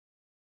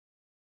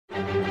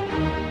Hello,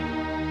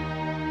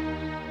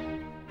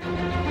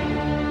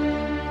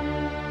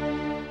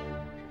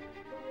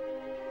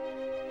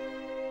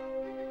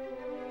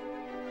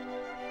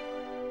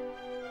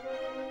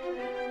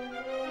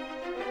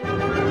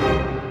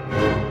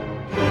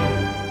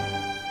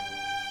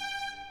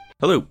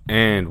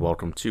 and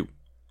welcome to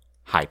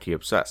High Tea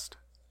Obsessed.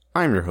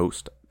 I'm your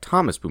host,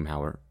 Thomas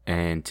Boomhauer,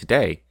 and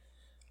today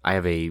I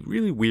have a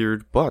really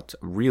weird but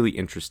really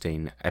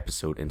interesting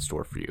episode in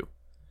store for you.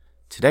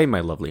 Today, my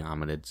lovely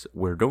hominids,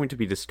 we're going to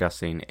be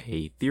discussing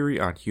a theory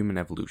on human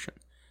evolution.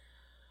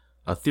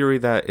 A theory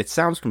that it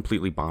sounds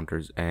completely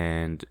bonkers,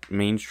 and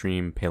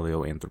mainstream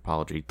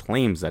paleoanthropology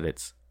claims that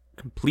it's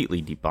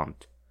completely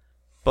debunked.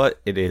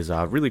 But it is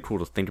really cool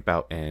to think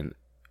about and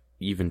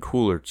even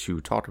cooler to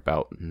talk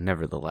about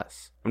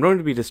nevertheless. I'm going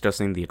to be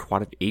discussing the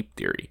aquatic ape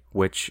theory,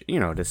 which,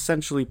 it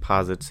essentially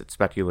posits, it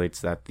speculates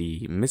that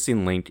the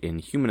missing link in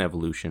human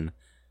evolution,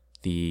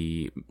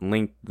 the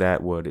link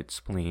that would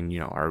explain,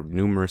 our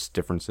numerous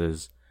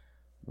differences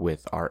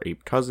with our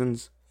ape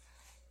cousins,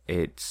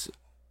 these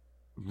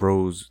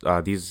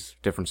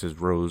differences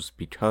rose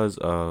because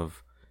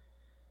of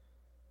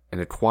an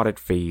aquatic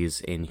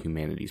phase in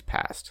humanity's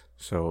past.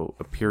 So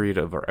a period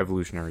of our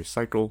evolutionary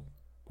cycle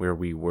where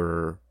we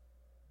were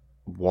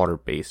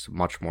water-based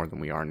much more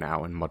than we are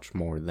now and much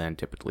more than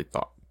typically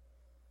thought.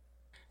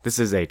 This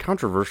is a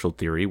controversial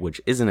theory which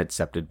isn't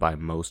accepted by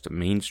most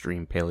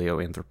mainstream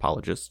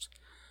paleoanthropologists,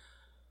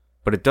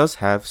 but it does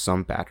have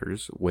some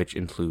backers, which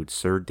include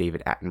Sir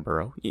David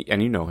Attenborough,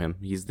 and you know him.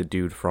 He's the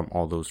dude from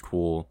all those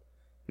cool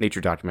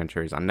nature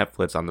documentaries on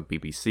Netflix, on the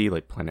BBC,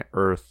 like Planet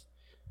Earth,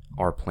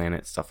 Our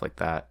Planet, stuff like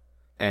that.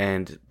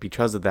 And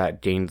because of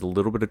that, gained a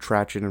little bit of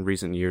traction in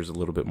recent years, a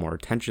little bit more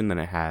attention than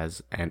it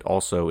has. And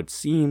also, it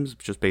seems,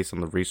 just based on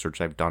the research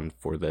I've done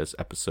for this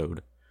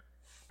episode,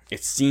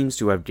 it seems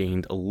to have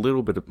gained a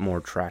little bit more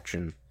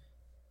traction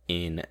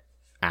in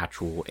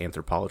actual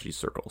anthropology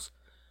circles.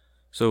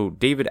 So,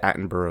 David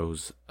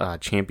Attenborough's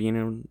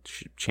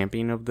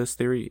champion of this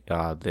theory,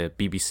 the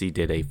BBC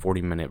did a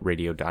 40-minute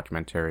radio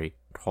documentary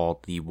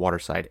called The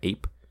Waterside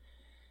Ape.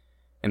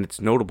 And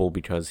it's notable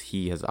because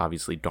he has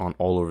obviously gone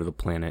all over the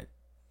planet,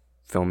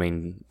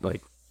 filming,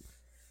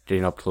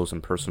 getting up close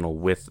and personal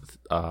with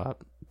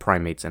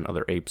primates and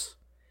other apes.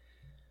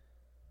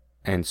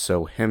 And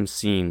so him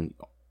seeing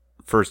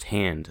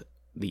firsthand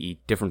the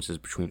differences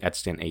between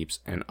extant apes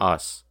and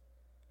us,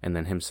 and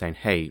then him saying,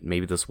 hey,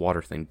 maybe this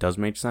water thing does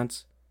make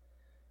sense,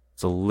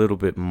 it's a little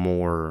bit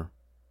more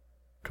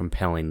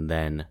compelling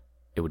than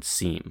it would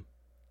seem.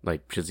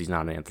 Because he's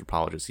not an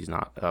anthropologist, he's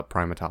not a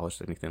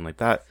primatologist, anything like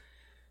that.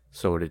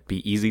 So it'd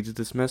be easy to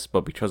dismiss,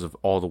 but because of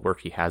all the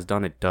work he has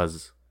done, it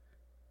does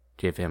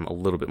give him a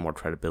little bit more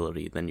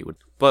credibility than you would.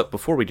 But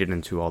before we get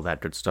into all that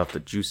good stuff, the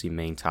juicy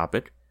main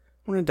topic,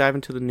 we're going to dive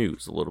into the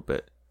news a little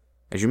bit.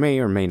 As you may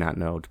or may not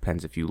know,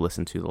 depends if you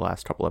listened to the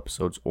last couple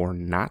episodes or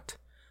not,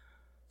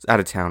 I was out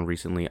of town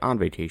recently on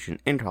vacation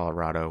in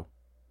Colorado,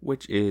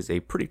 which is a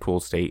pretty cool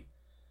state,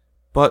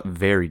 but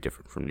very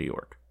different from New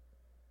York.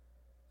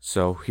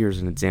 So here's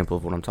an example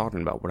of what I'm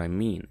talking about, what I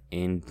mean.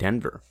 In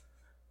Denver,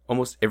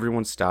 almost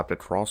everyone stopped at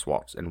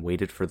crosswalks and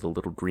waited for the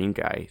little green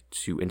guy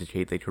to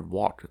indicate they could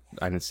walk.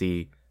 I didn't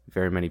see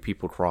very many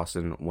people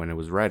crossing when it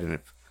was red, and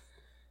if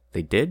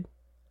they did,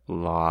 a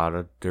lot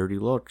of dirty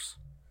looks.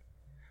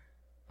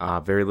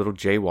 Very little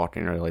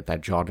jaywalking, or like that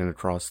jogging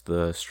across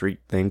the street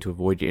thing to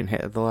avoid getting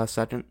hit at the last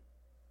second.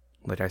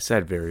 Like I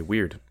said, very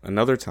weird.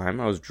 Another time,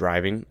 I was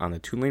driving on the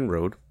 2-lane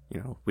road.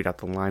 We got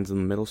the lines in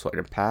the middle so I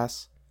could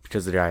pass.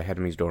 Because the guy ahead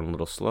of me is going a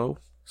little slow,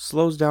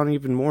 slows down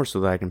even more so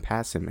that I can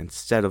pass him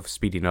instead of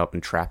speeding up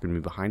and trapping me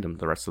behind him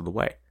the rest of the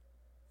way.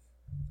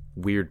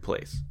 Weird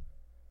place.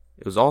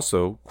 It was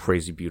also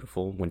crazy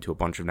beautiful. Went to a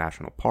bunch of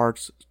national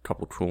parks, a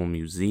couple cool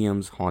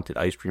museums, haunted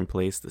ice cream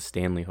place, the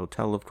Stanley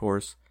Hotel, of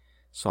course.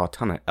 Saw a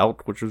ton of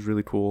elk, which was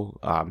really cool,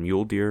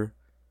 mule deer,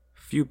 a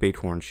few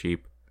bighorn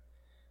sheep,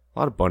 a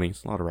lot of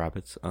bunnies, a lot of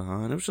rabbits,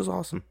 and it was just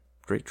awesome.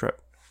 Great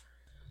trip.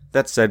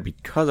 That said,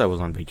 because I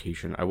was on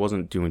vacation, I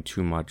wasn't doing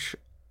too much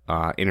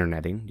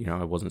interneting.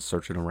 I wasn't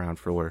searching around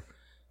for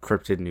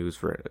cryptid news,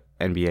 for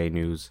NBA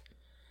news.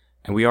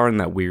 And we are in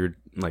that weird,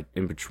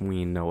 in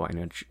between, no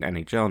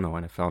NHL, no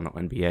NFL, no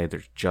NBA.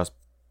 There's just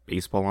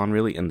baseball on,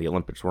 really, and the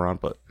Olympics were on,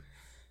 but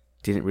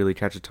didn't really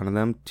catch a ton of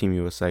them. Team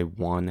USA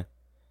won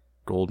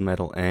gold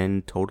medal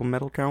and total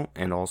medal count,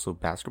 and also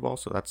basketball,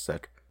 so that's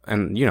sick.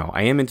 And,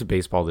 I am into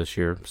baseball this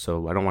year,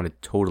 so I don't want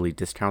to totally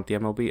discount the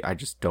MLB. I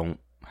just don't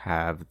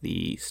have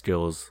the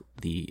skills,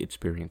 the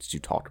experience to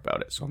talk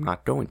about it, so I'm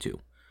not going to.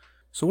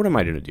 So what am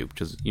I going to do?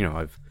 Because,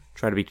 I've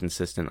tried to be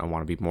consistent. I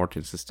want to be more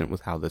consistent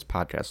with how this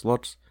podcast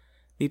looks.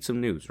 Need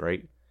some news,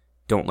 right?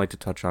 Don't like to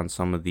touch on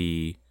some of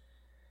the,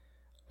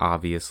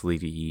 obviously,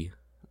 the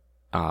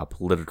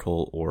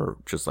political or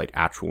just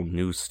actual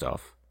news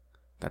stuff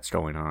that's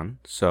going on.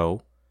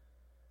 So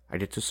I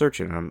get to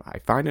search it, and I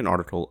find an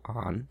article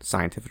on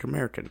Scientific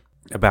American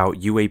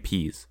about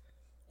UAPs,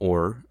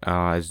 or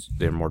as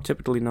they're more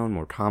typically known,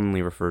 more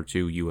commonly referred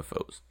to,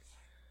 UFOs.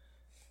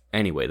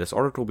 Anyway, this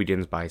article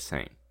begins by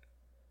saying,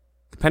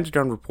 The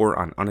Pentagon Report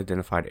on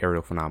Unidentified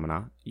Aerial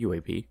Phenomena,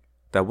 UAP,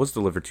 that was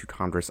delivered to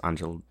Congress on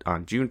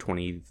June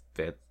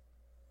 25th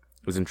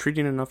was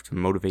intriguing enough to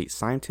motivate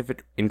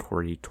scientific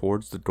inquiry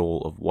towards the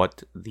goal of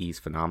what these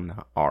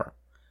phenomena are.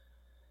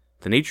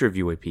 The nature of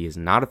UAP is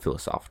not a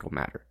philosophical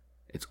matter.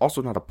 It's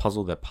also not a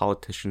puzzle that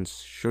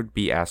politicians should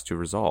be asked to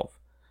resolve,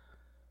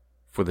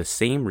 for the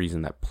same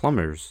reason that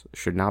plumbers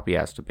should not be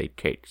asked to bake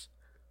cakes.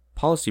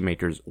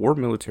 Policymakers or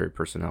military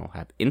personnel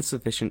have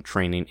insufficient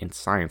training in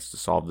science to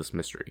solve this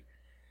mystery,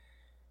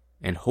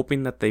 and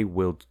hoping that they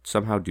will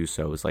somehow do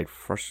so is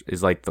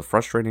like the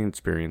frustrating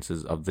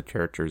experiences of the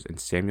characters in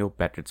Samuel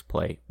Beckett's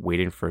play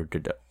Waiting for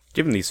Godot.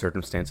 Given these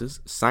circumstances,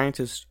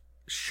 scientists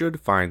should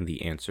find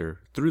the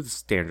answer through the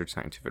standard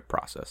scientific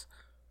process,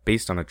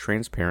 based on a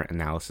transparent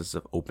analysis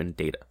of open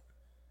data.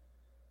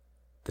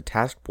 The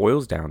task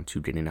boils down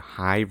to getting a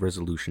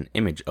high-resolution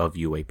image of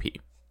UAP.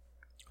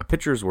 A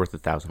picture is worth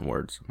 1,000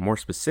 words, more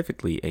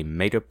specifically a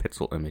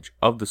megapixel image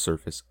of the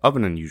surface of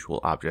an unusual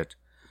object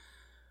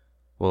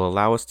will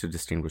allow us to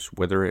distinguish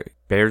whether it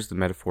bears the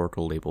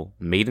metaphorical label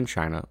made in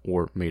China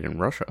or made in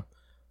Russia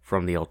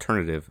from the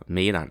alternative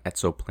made on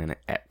exoplanet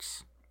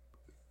X.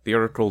 The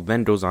article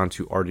then goes on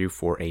to argue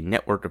for a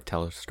network of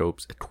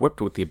telescopes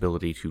equipped with the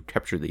ability to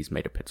capture these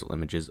megapixel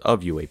images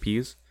of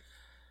UAPs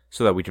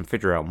so that we can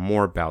figure out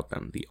more about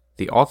them.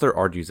 The author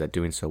argues that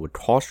doing so would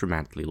cost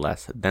dramatically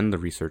less than the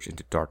research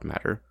into dark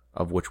matter,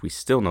 of which we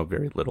still know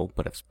very little,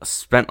 but have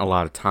spent a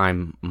lot of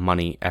time,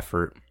 money,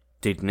 effort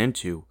digging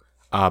into,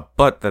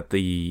 but that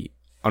the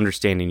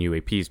understanding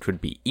UAPs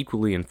could be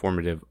equally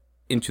informative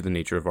into the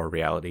nature of our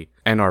reality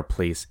and our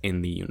place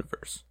in the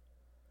universe.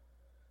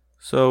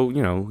 So,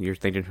 you're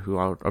thinking,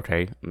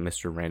 okay,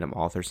 Mr. Random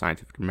Author,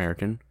 Scientific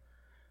American,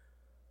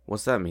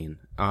 what's that mean?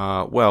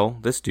 Well,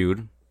 this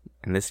dude,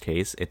 in this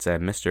case, it's a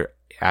Mr.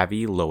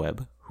 Avi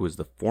Loeb, who is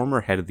the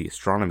former head of the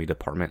astronomy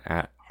department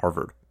at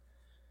Harvard.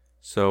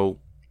 So,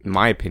 in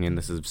my opinion,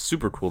 this is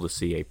super cool to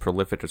see a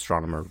prolific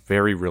astronomer,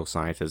 very real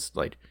scientist,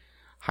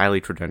 highly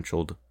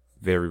credentialed,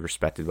 very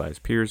respected by his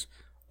peers,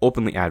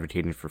 openly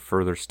advocating for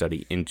further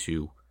study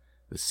into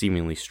the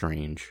seemingly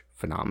strange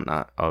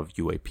phenomena of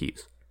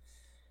UAPs.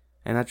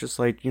 And that's just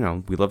we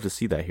love to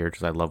see that here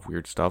because I love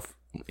weird stuff.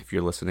 If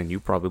you're listening, you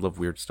probably love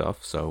weird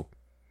stuff, so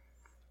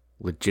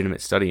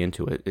legitimate study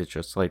into it. It's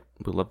just we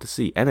love to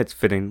see, and it's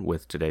fitting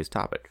with today's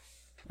topic.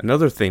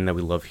 Another thing that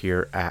we love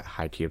here at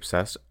High Tea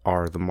Obsessed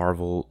are the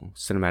Marvel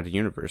Cinematic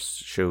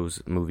Universe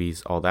shows,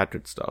 movies, all that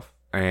good stuff.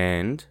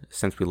 And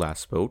since we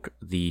last spoke,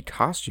 the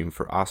costume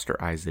for Oscar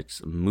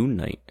Isaac's Moon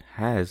Knight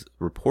has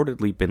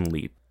reportedly been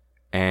leaked,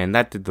 and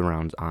that did the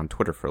rounds on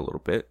Twitter for a little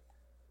bit.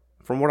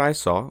 From what I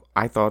saw,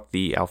 I thought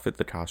the outfit,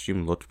 the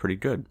costume, looked pretty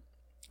good,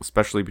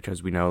 especially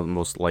because we know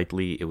most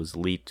likely it was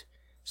leaked,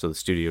 so the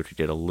studio could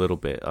get a little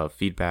bit of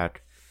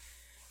feedback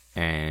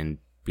and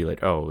be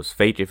like, oh, it was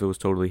fake if it was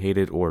totally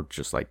hated, or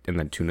just and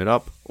then tune it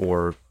up,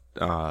 or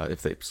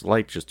if it's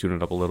just tune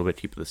it up a little bit,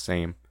 keep it the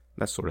same,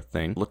 that sort of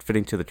thing. Looked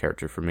fitting to the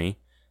character for me.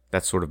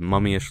 That sort of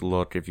mummy-ish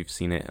look, if you've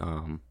seen it,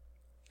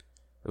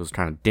 it was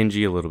kind of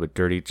dingy, a little bit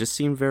dirty. It just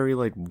seemed very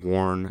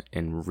worn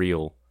and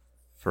real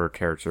for a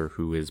character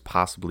who is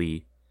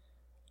possibly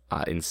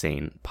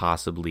insane,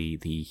 possibly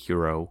the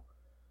hero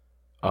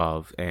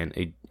of an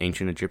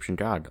ancient Egyptian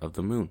god of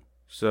the moon.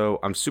 So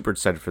I'm super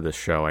excited for this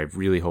show. I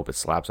really hope it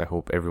slaps. I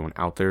hope everyone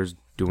out there is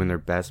doing their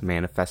best,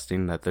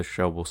 manifesting that this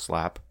show will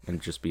slap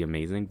and just be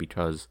amazing,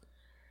 because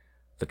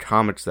the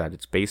comics that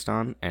it's based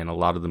on, and a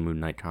lot of the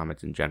Moon Knight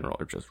comics in general,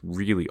 are just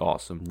really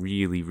awesome,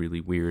 really, really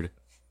weird,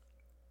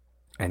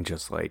 and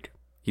just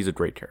he's a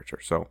great character.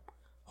 So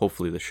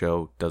hopefully the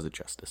show does it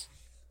justice.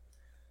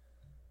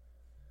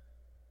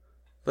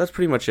 That's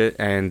pretty much it,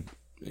 and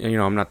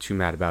I'm not too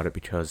mad about it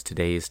because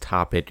today's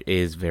topic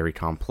is very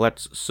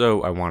complex,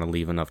 so I want to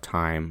leave enough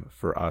time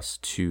for us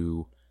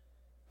to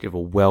give a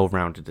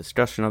well-rounded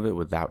discussion of it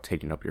without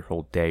taking up your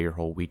whole day, your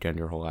whole weekend,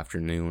 your whole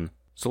afternoon.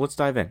 So let's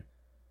dive in.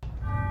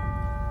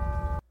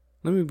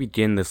 Let me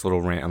begin this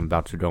little rant I'm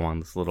about to go on,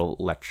 this little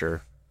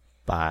lecture,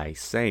 by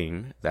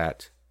saying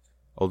that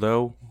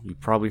although you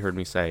probably heard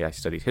me say I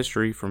studied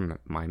history from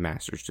my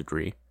master's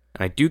degree,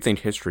 and I do think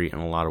history in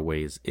a lot of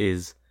ways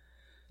is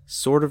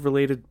sort of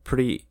related,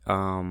 pretty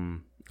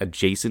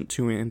adjacent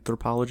to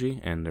anthropology,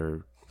 and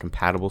they're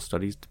compatible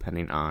studies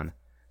depending on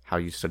how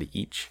you study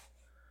each.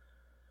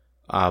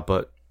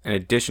 But in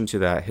addition to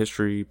that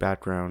history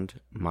background,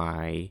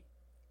 my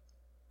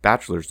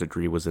bachelor's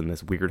degree was in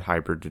this weird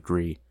hybrid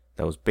degree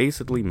that was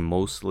basically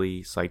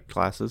mostly psych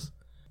classes,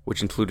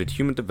 which included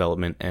human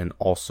development and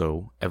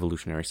also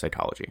evolutionary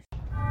psychology.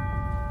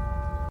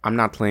 I'm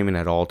not claiming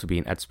at all to be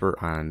an expert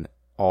on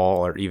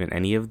all or even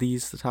any of the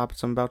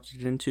topics I'm about to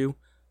get into,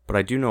 but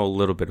I do know a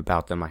little bit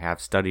about them. I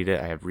have studied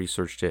it, I have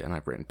researched it, and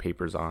I've written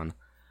papers on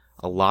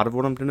a lot of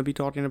what I'm going to be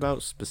talking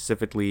about,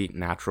 specifically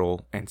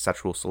natural and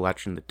sexual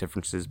selection, the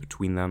differences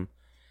between them,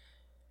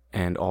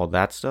 and all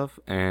that stuff.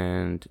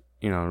 And,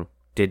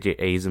 did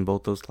get A's in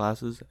both those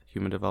classes,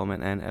 human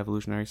development and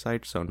evolutionary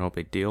psych, so no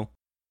big deal.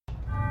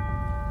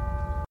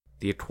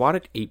 The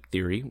aquatic ape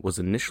theory was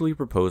initially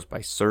proposed by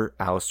Sir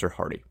Alister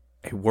Hardy.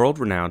 a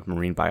world-renowned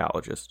marine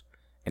biologist,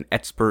 an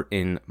expert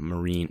in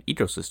marine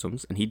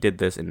ecosystems, and he did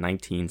this in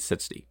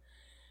 1960.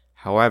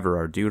 However,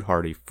 our dude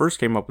Hardy first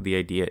came up with the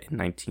idea in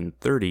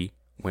 1930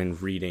 when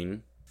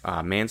reading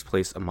Man's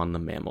Place Among the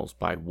Mammals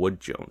by Wood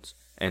Jones.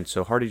 And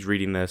so Hardy's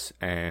reading this,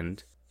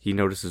 and he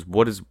notices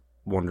Wood is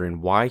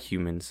wondering why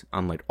humans,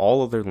 unlike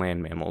all other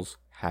land mammals,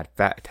 had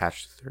fat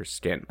attached to their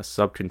skin, a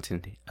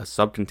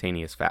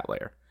subcutaneous fat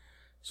layer.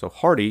 So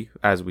Hardy,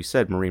 as we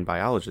said, marine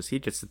biologist, he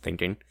gets to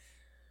thinking,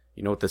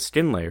 you know what this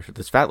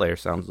fat layer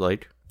sounds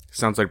like? It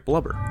sounds like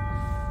blubber.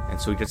 And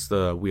so he gets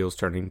the wheels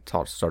turning,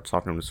 starts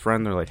talking to his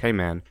friend. They're like, hey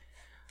man,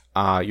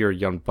 you're a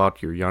young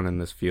buck, you're young in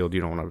this field,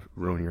 you don't want to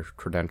ruin your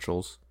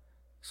credentials.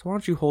 So why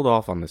don't you hold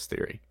off on this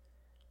theory?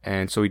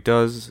 And so he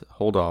does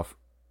hold off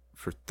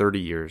for 30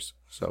 years.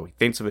 So he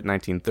thinks of it in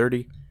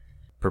 1930,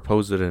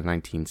 proposed it in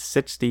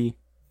 1960,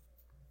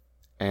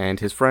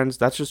 and his friends,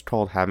 that's just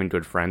called having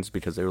good friends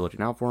because they were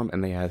looking out for him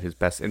and they had his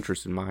best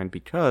interest in mind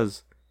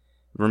because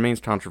it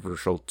remains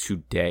controversial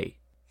today.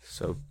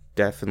 So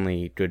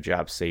definitely good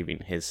job saving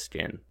his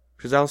skin.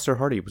 Because Alistair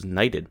Hardy was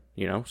knighted,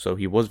 so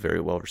he was very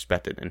well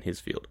respected in his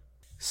field.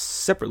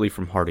 Separately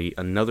from Hardy,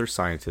 another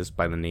scientist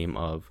by the name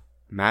of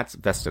Max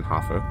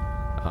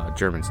Westenhofer,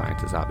 German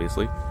scientist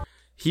obviously,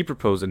 he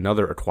proposed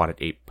another aquatic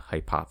ape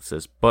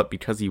hypothesis, but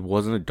because he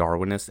wasn't a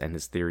Darwinist and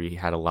his theory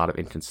had a lot of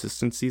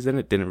inconsistencies in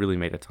it, didn't really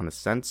make a ton of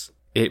sense.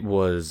 It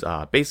was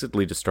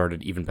basically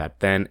discarded even back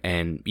then,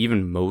 and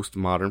even most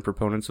modern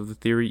proponents of the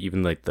theory,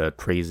 even like the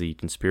crazy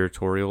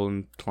conspiratorial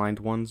inclined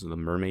ones, the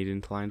mermaid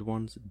inclined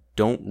ones,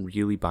 don't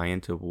really buy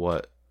into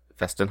what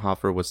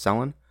Westenhofer was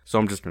selling, so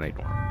I'm just going to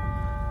ignore it.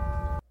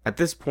 At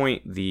this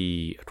point,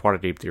 the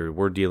aquatic ape theory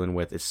we're dealing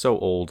with is so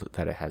old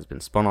that it has been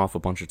spun off a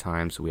bunch of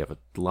times, so we have a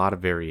lot of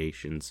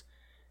variations,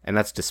 and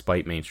that's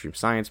despite mainstream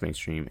science,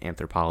 mainstream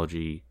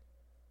anthropology,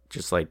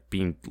 just like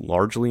being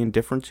largely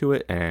indifferent to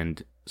it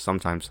and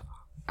sometimes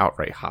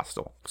outright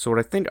hostile. So what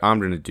I think I'm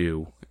going to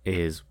do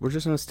is we're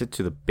just going to stick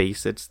to the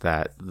basics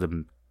that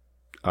the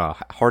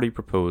Hardy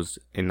proposed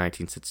in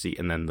 1960,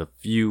 and then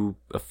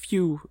a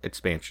few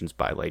expansions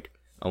by like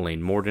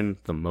Elaine Morden,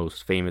 the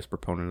most famous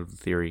proponent of the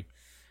theory,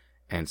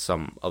 and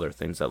some other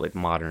things that like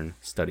modern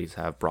studies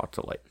have brought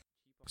to light.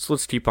 So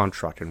let's keep on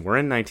trucking. We're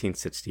in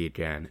 1960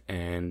 again,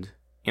 and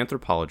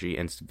anthropology,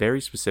 and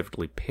very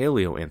specifically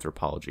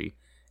paleoanthropology,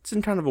 it's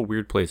in kind of a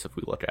weird place if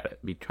we look at it,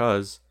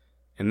 because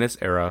in this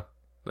era,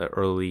 the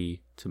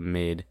early to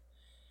mid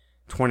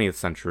 20th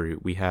century,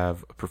 we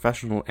have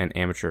professional and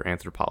amateur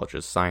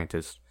anthropologists,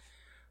 scientists.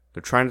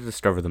 They're trying to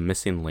discover the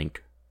missing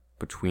link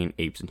between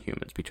apes and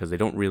humans because they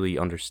don't really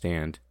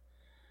understand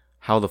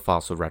how the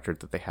fossil record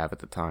that they have at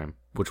the time,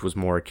 which was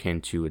more akin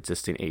to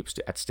existing apes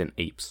to extant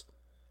apes,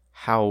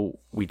 how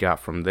we got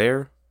from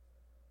there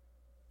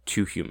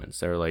to humans.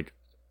 They're like,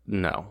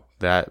 no,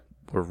 that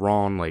we're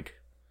wrong.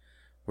 Like,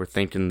 we're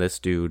thinking this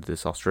dude,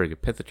 this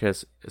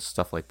Australopithecus,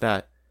 stuff like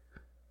that.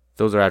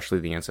 Those are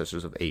actually the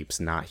ancestors of apes,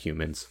 not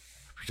humans,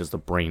 because the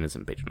brain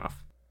isn't big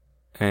enough.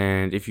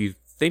 And if you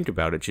think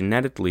about it,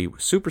 genetically, we're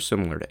super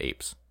similar to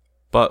apes,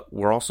 but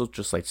we're also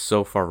just like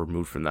so far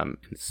removed from them.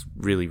 It's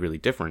really, really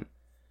different.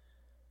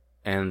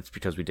 And it's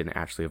because we didn't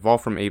actually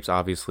evolve from apes.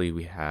 Obviously,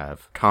 we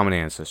have common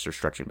ancestors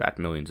stretching back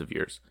millions of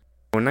years.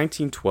 In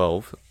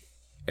 1912,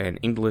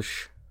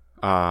 English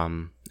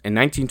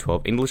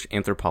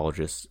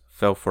anthropologists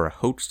fell for a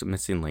hoaxed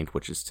missing link,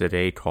 which is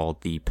today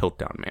called the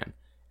Piltdown Man.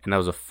 And that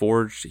was a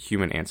forged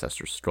human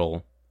ancestor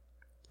skull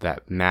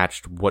that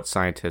matched what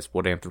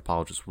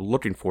anthropologists were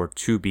looking for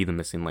to be the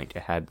missing link.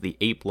 It had the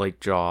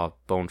ape-like jaw,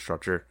 bone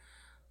structure,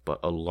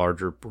 but a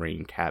larger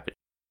brain cavity.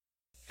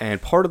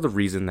 And part of the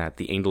reason that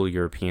the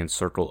Anglo-European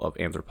circle of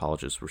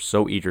anthropologists were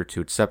so eager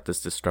to accept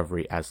this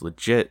discovery as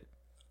legit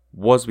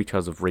was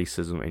because of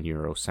racism and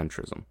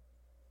Eurocentrism.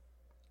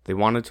 They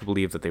wanted to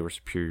believe that they were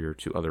superior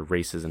to other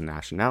races and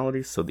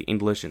nationalities, so the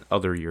English and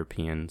other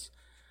Europeans,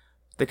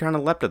 they kind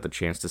of leapt at the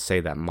chance to say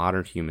that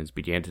modern humans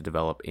began to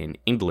develop in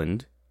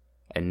England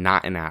and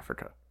not in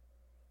Africa.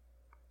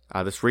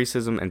 This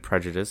racism and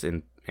prejudice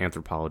in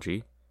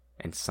anthropology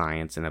and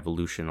science and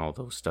evolution, all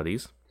those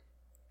studies,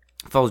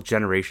 follows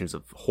generations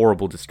of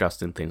horrible,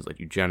 disgusting things like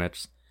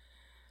eugenics,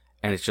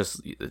 and it's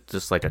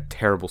just like a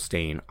terrible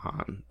stain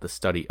on the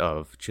study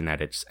of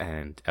genetics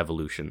and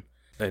evolution.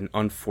 An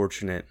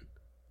unfortunate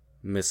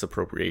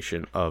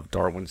misappropriation of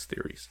Darwin's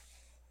theories.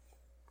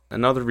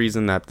 Another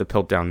reason that the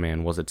Piltdown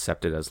Man was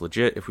accepted as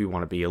legit, if we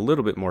want to be a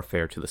little bit more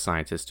fair to the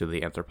scientists, to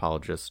the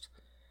anthropologists,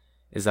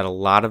 is that a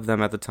lot of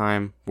them at the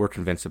time were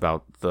convinced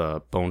about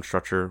the bone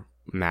structure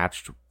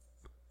matched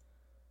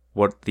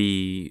what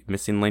the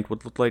missing link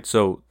would look like.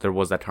 So there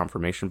was that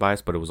confirmation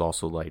bias, but it was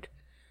also like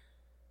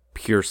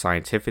pure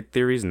scientific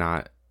theories,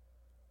 not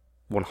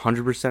 100%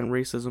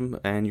 racism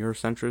and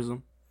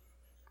Eurocentrism.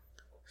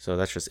 So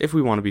that's just, if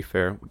we want to be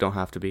fair, we don't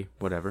have to be,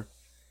 whatever.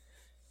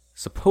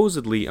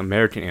 Supposedly,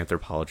 American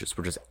anthropologists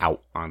were just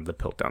out on the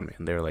Piltdown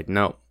Man. They were like,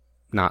 no,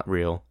 not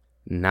real,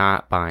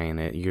 not buying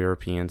it,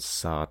 Europeans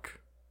suck.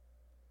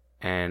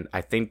 And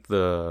I think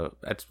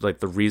that's like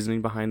the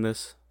reasoning behind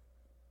this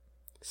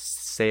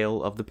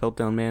sale of the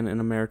Piltdown Man in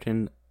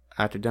American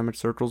academic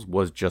circles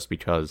was just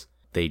because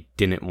they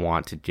didn't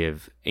want to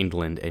give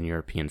England and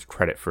Europeans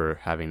credit for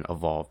having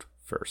evolved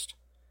first.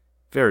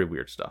 Very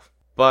weird stuff.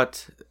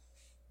 But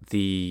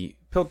the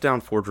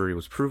Piltdown forgery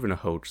was proven a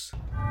hoax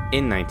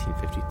in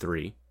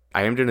 1953.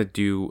 I am going to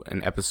do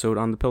an episode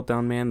on the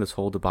Piltdown Man, this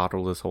whole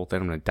debacle, this whole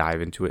thing. I'm going to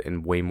dive into it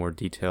in way more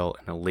detail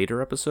in a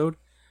later episode.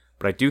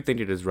 But I do think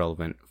it is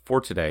relevant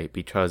for today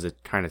because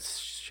it kind of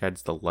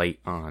sheds the light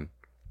on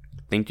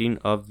thinking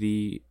of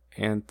the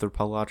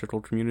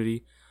anthropological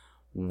community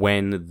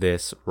when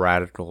this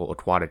radical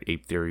aquatic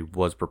ape theory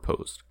was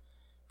proposed.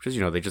 Because,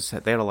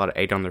 they had a lot of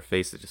egg on their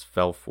face that just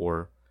fell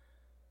for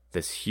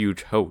this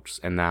huge hoax.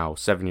 And now,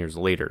 7 years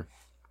later,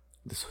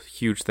 this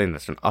huge thing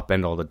that's going to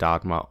upend all the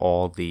dogma,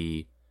 all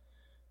the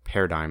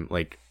paradigm.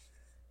 Like,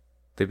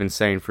 they've been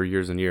saying for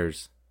years and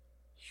years,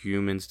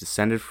 humans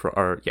descended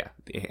from,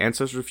 the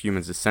ancestors of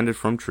humans descended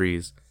from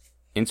trees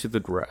into the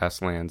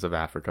grasslands of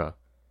Africa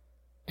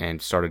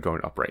and started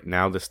going upright.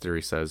 Now this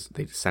theory says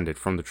they descended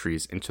from the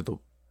trees into the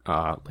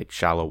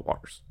shallow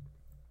waters.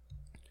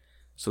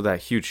 So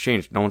that huge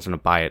change, no one's going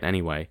to buy it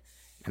anyway,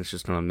 and it's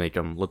just going to make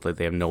them look like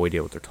they have no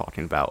idea what they're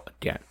talking about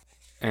again.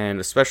 And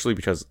especially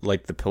because,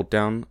 like the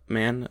Piltdown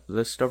Man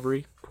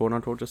discovery,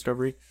 quote-unquote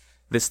discovery,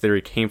 this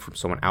theory came from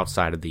someone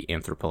outside of the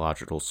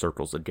anthropological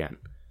circles again.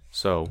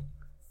 So it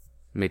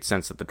made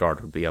sense that the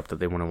guard would be up, that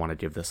they wouldn't want to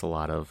give this a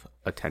lot of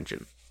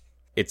attention.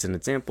 It's an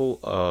example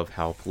of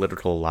how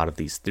political a lot of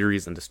these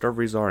theories and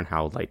discoveries are, and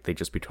how they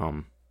just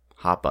become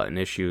hot button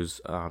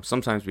issues,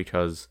 sometimes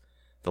because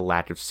the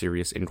lack of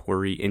serious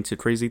inquiry into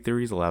crazy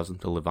theories allows them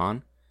to live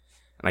on.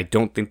 And I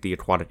don't think the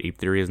aquatic ape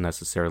theory is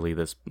necessarily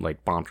this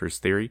bonkers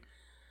theory,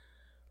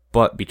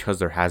 but because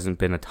there hasn't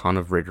been a ton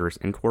of rigorous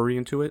inquiry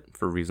into it,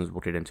 for reasons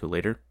we'll get into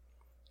later,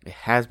 it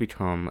has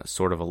become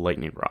sort of a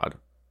lightning rod,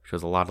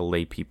 because a lot of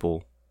lay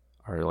people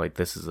are like,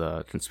 this is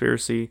a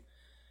conspiracy,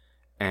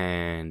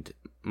 and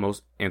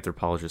most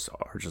anthropologists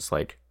are just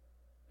like,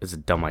 it's a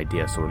dumb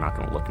idea, so we're not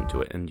going to look into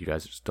it, and you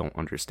guys just don't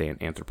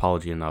understand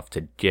anthropology enough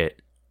to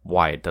get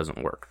why it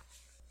doesn't work.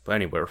 But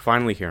anyway, we're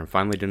finally here, and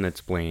finally didn't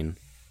explain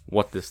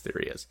what this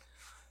theory is.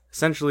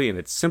 Essentially, in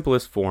its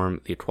simplest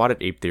form, the aquatic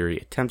ape theory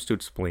attempts to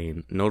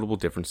explain notable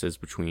differences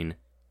between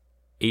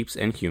apes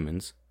and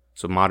humans,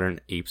 so modern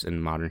apes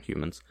and modern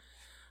humans,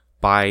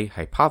 by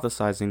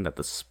hypothesizing that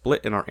the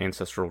split in our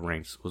ancestral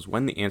ranks was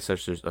when the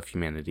ancestors of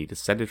humanity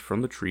descended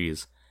from the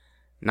trees,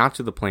 not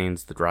to the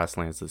plains, the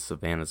grasslands, the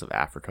savannas of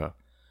Africa,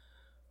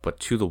 but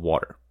to the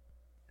water.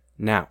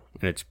 Now,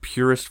 in its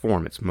purest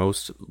form, its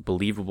most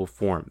believable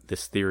form,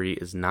 this theory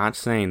is not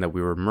saying that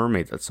we were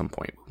mermaids at some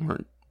point.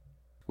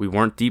 We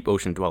weren't deep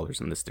ocean dwellers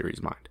in this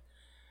theory's mind,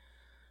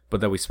 but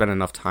that we spent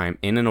enough time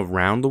in and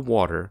around the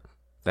water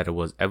that it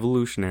was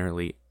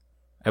evolutionarily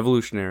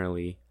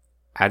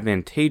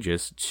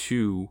advantageous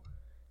to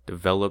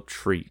develop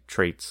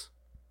traits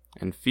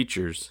and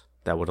features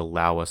that would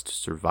allow us to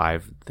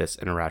survive this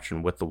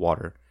interaction with the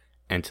water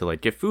and to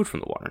get food from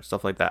the water and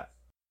stuff like that.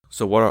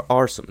 So what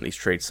are some of these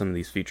traits, some of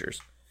these features?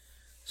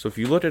 So if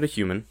you look at a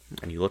human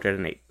and you look at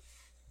an ape,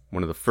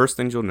 one of the first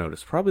things you'll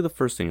notice, probably the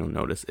first thing you'll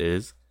notice,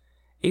 is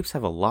apes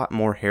have a lot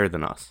more hair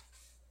than us.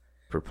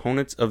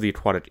 Proponents of the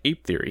aquatic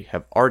ape theory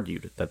have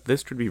argued that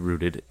this could be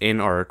rooted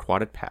in our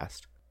aquatic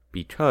past,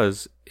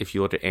 because if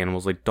you look at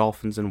animals like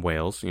dolphins and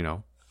whales,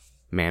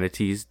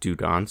 manatees,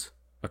 dugongs,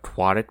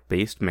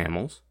 aquatic-based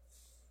mammals,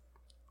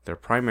 they're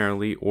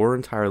primarily or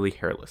entirely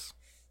hairless.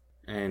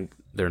 And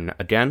they're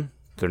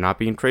not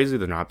being crazy.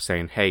 They're not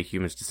saying, hey,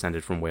 humans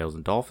descended from whales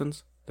and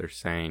dolphins. They're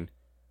saying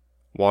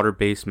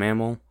water-based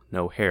mammal,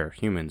 no hair.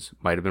 Humans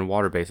might have been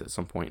water-based at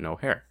some point, no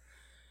hair.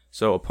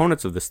 So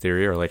opponents of this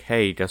theory are like,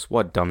 hey, guess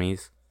what,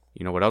 dummies?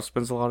 You know what else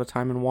spends a lot of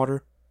time in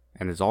water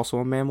and is also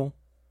a mammal?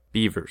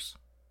 Beavers,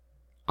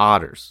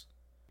 otters,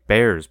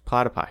 bears,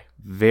 platypi.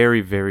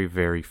 Very, very,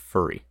 very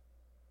furry.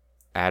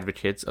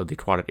 Advocates of the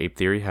aquatic ape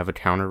theory have a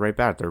counter right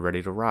back. They're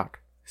ready to rock.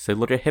 Say,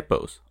 look at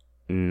hippos.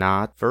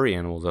 Not furry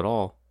animals at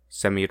all.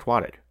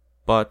 Semi-aquatic.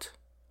 But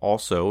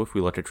also, if we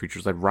look at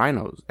creatures like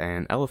rhinos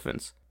and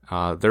elephants,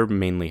 they're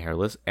mainly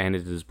hairless, and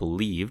it is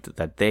believed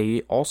that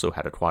they also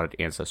had aquatic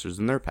ancestors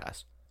in their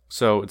past.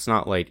 So it's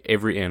not like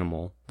every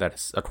animal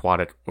that's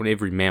aquatic, or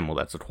every mammal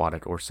that's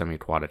aquatic or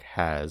semi-aquatic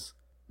has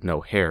no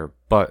hair,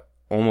 but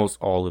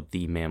almost all of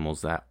the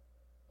mammals that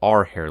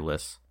are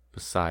hairless,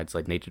 besides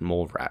naked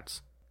mole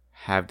rats,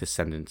 have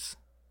descendants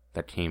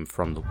that came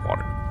from the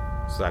water.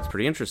 So that's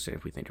pretty interesting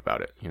if we think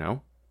about it,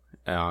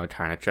 It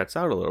kind of checks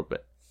out a little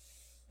bit.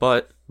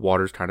 But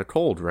water's kind of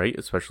cold, right?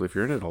 Especially if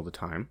you're in it all the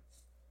time.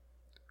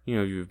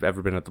 You've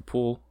ever been at the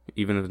pool,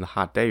 even if it's a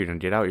hot day, you're going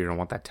to get out, you're going to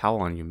want that towel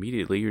on you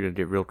immediately, you're going to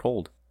get real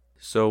cold.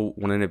 So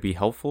wouldn't it be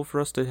helpful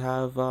for us to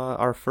have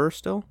our fur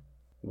still?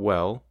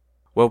 Well,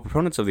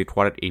 proponents of the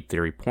aquatic ape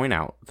theory point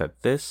out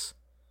that this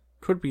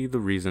could be the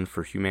reason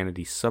for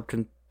humanity's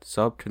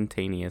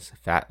subcutaneous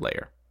fat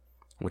layer,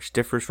 which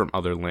differs from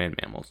other land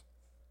mammals.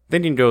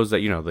 Thinking goes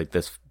that,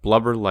 this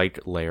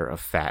blubber-like layer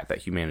of fat that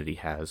humanity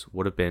has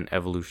would have been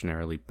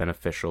evolutionarily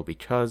beneficial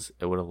because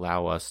it would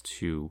allow us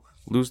to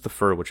lose the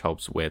fur, which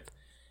helps with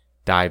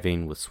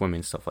diving, with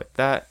swimming, stuff like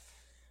that.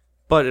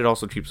 But it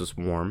also keeps us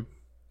warm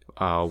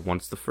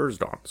once the fur's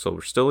gone. So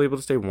we're still able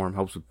to stay warm,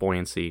 helps with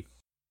buoyancy,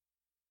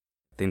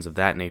 things of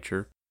that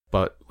nature.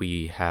 But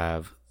we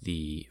have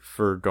the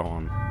fur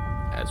gone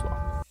as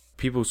well.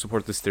 People who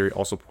support this theory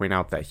also point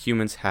out that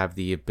humans have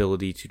the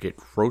ability to get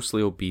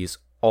grossly obese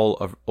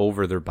all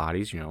over their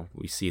bodies.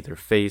 We see their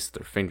face,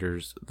 their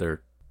fingers,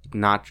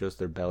 not just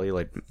their belly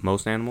like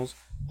most animals.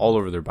 All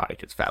over their body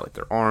gets fat, like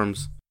their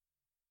arms.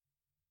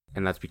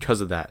 And that's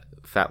because of that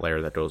fat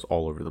layer that goes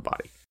all over the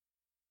body.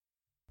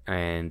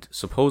 And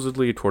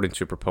supposedly, according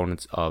to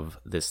proponents of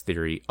this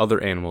theory,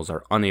 other animals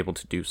are unable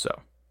to do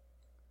so.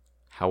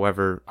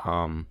 However,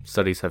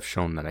 studies have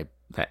shown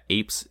that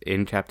apes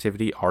in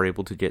captivity are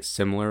able to get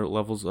similar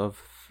levels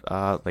of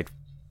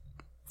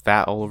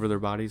fat all over their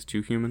bodies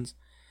to humans.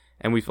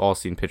 And we've all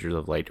seen pictures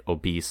of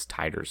obese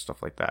tigers,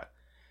 stuff like that.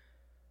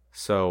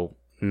 So,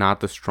 not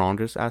the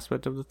strongest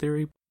aspect of the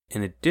theory.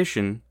 In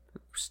addition,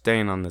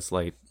 staying on this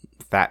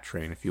fat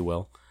train, if you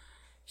will,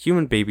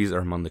 human babies are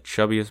among the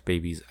chubbiest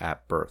babies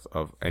at birth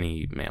of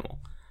any mammal.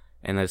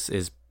 And this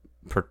is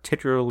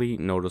particularly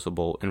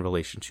noticeable in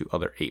relation to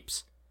other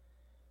apes.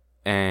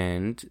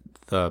 And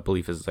the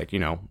belief is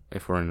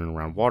if we're in and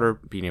around water,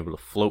 being able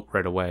to float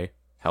right away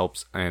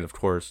helps. And of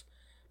course,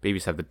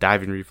 babies have the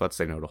diving reflex.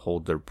 They know to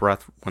hold their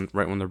breath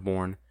right when they're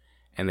born.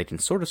 And they can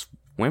sort of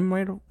swim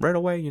right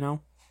away,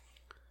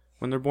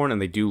 when they're born.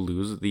 And they do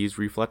lose these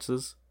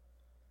reflexes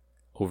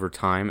over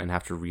time and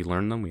have to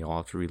relearn them. We all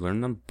have to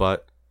relearn them.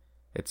 But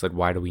it's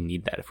why do we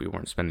need that if we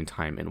weren't spending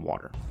time in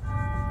water?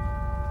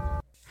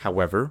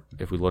 However,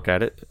 if we look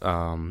at it,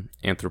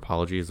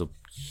 anthropology is a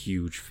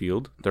huge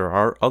field. There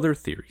are other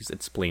theories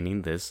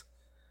explaining this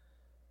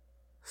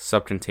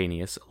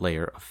subcutaneous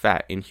layer of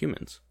fat in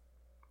humans.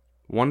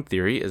 One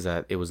theory is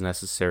that it was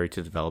necessary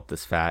to develop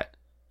this fat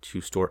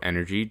to store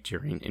energy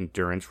during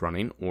endurance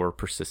running or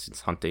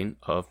persistence hunting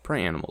of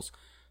prey animals.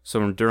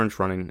 So endurance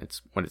running,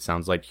 it's what it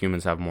sounds like.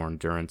 Humans have more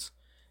endurance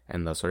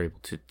and thus are able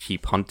to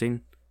keep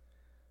hunting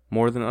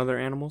more than other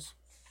animals.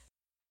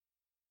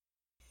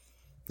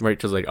 Right,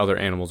 because other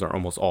animals are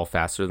almost all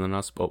faster than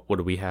us, but what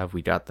do we have?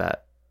 We got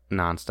that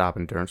non-stop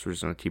endurance. We're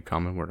just going to keep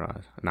coming. We're going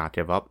to not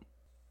give up.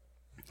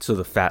 So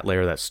the fat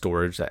layer, that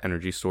storage, that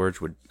energy storage,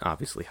 would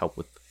obviously help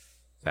with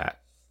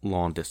that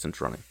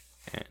long-distance running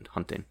and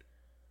hunting.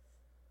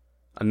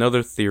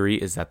 Another theory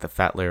is that the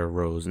fat layer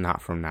arose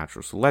not from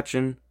natural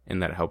selection,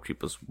 and that it helped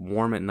keep us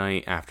warm at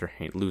night after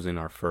losing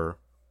our fur,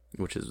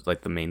 which is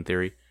the main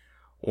theory,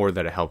 or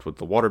that it helped with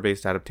the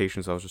water-based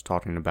adaptations I was just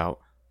talking about,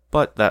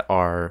 but that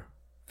our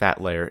fat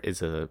layer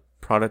is a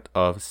product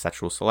of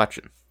sexual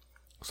selection.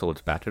 So let's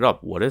back it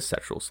up. What is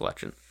sexual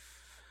selection?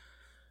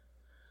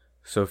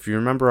 So if you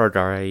remember our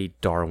guy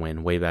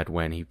Darwin, way back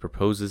when, he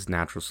proposes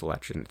natural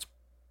selection. It's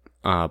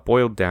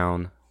boiled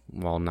down,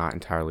 while not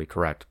entirely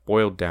correct,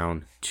 boiled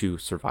down to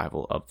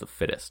survival of the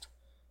fittest.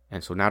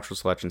 And so natural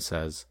selection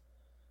says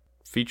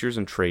features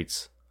and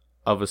traits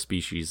of a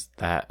species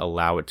that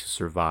allow it to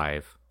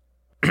survive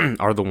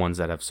are the ones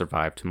that have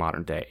survived to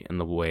modern day,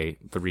 and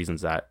the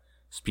reasons that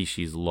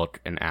species look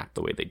and act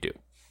the way they do.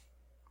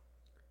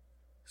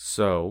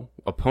 So,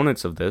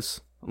 opponents of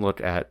this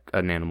look at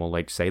an animal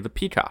like, say, the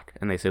peacock,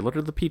 and they say, look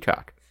at the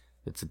peacock.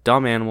 It's a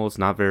dumb animal, it's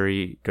not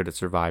very good at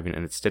surviving,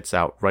 and it sits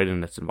out right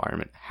in its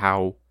environment.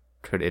 How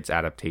could its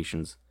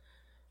adaptations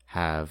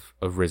have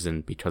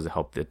arisen because it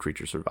helped the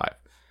creature survive?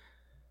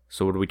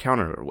 So what do we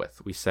counter it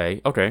with? We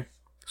say, okay,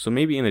 so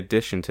maybe in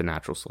addition to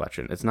natural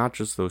selection, it's not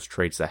just those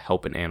traits that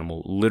help an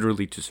animal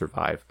literally to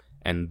survive,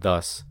 and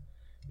thus,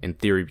 in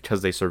theory,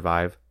 because they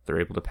survive, they're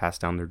able to pass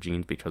down their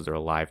genes because they're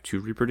alive to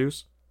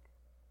reproduce.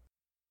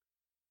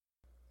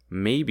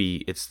 Maybe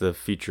it's the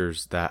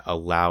features that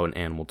allow an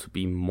animal to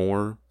be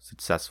more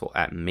successful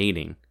at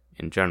mating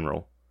in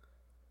general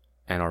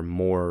and are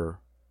more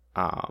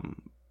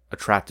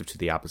attractive to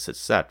the opposite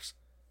sex.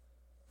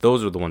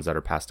 Those are the ones that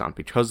are passed on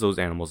because those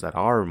animals that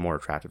are more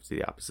attractive to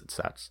the opposite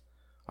sex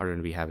are going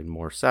to be having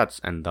more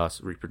sets and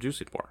thus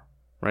reproducing more,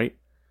 right?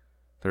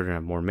 They're going to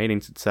have more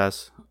mating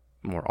success,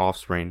 more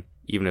offspring.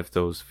 Even if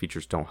those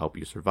features don't help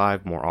you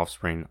survive, more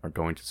offspring are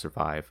going to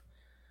survive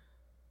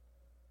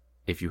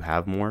if you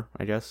have more,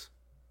 I guess.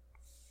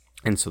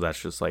 And so that's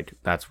just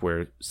that's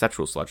where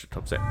sexual selection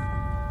comes in.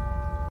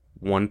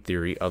 One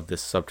theory of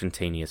this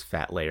subcutaneous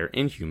fat layer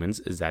in humans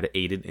is that it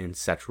aided in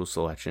sexual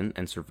selection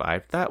and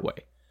survived that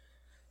way.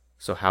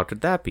 So how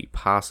could that be?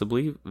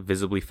 Possibly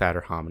visibly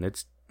fatter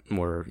hominids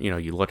where,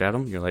 you look at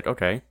them, you're like,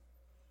 okay,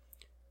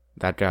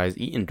 that guy's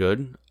eating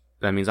good.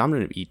 That means I'm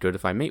going to eat good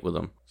if I mate with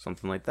him.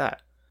 Something like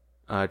that.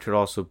 It could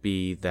also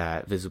be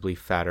that visibly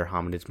fatter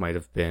hominids might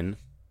have been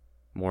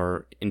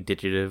more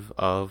indicative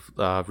of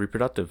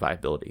reproductive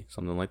viability,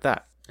 something like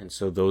that. And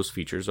so those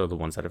features are the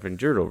ones that have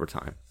endured over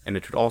time. And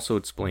it could also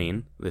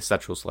explain, the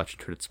sexual selection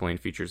could explain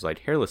features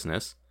like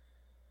hairlessness,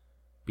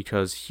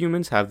 because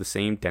humans have the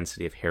same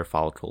density of hair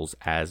follicles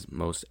as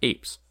most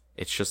apes.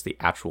 It's just the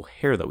actual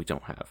hair that we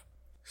don't have.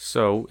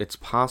 So it's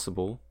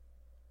possible,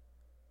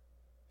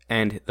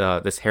 And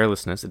this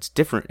hairlessness, it's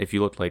different if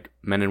you look like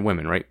men and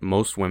women, right?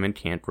 Most women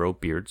can't grow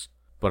beards,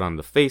 but on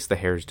the face, the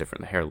hair is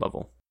different, the hair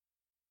level.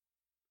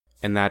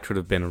 And that could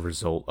have been a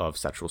result of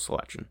sexual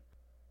selection.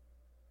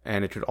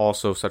 And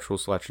sexual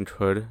selection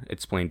could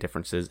explain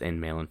differences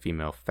in male and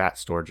female fat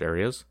storage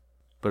areas.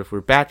 But if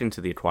we're back into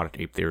the aquatic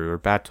ape theory, we're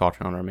back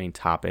talking on our main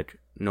topic.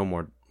 No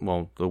more,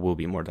 well, there will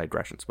be more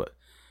digressions, but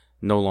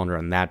no longer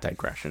on that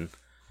digression.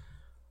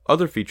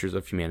 Other features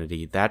of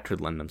humanity that could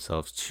lend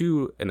themselves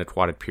to an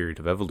aquatic period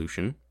of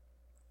evolution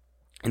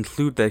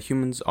include that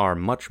humans are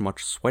much,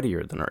 much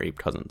sweatier than our ape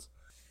cousins.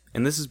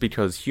 And this is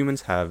because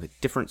humans have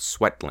different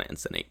sweat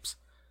glands than apes.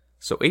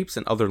 So apes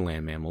and other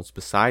land mammals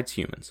besides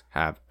humans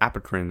have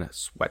apocrine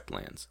sweat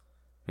glands,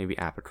 maybe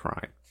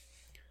apocrine.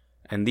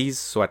 And these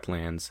sweat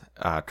glands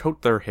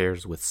coat their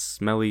hairs with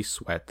smelly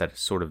sweat that is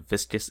sort of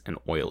viscous and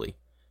oily.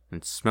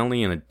 And it's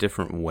smelly in a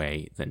different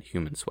way than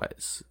human sweat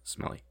is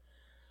smelly.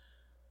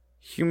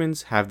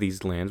 Humans have these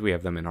glands, we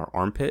have them in our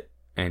armpit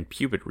and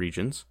pubic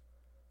regions,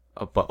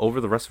 but over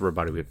the rest of our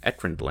body we have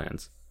eccrine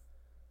glands.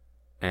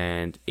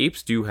 And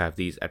apes do have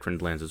these eccrine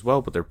glands as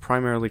well, but they're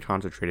primarily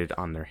concentrated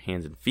on their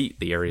hands and feet,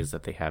 the areas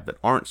that they have that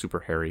aren't super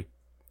hairy,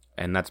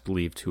 and that's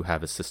believed to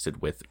have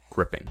assisted with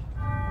gripping.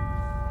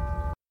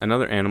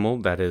 Another animal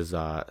that is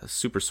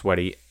super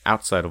sweaty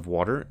outside of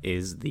water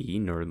is the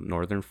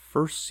northern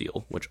fur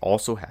seal, which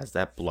also has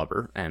that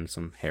blubber and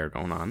some hair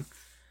going on.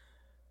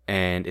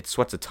 And it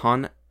sweats a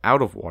ton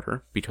out of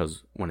water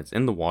because when it's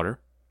in the water,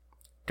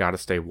 gotta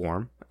stay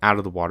warm. Out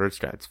of the water,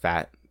 it's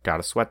fat.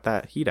 Gotta sweat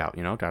that heat out,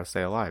 gotta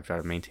stay alive,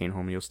 gotta maintain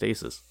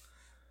homeostasis.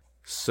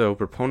 So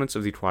proponents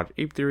of the aquatic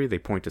ape theory, they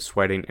point to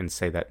sweating and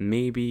say that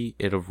maybe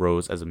it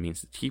arose as a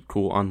means to keep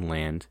cool on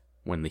land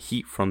when the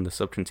heat from the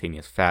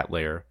subcutaneous fat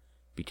layer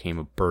became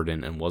a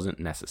burden and wasn't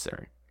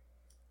necessary.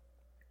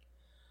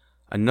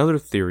 Another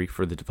theory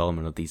for the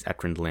development of these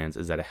eccrine glands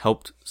is that it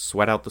helped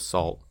sweat out the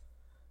salt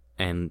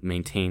and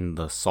maintain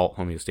the salt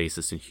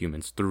homeostasis in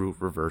humans through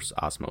reverse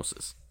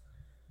osmosis.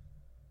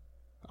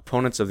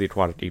 Opponents of the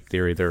aquatic ape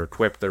theory, they're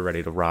equipped, they're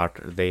ready to rock.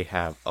 They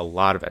have a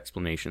lot of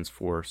explanations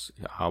for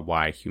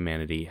why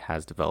humanity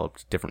has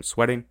developed different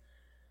sweating.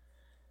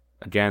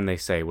 Again, they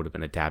say it would have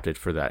been adapted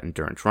for that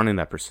endurance running,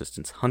 that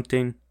persistence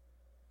hunting.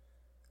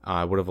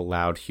 It would have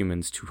allowed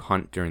humans to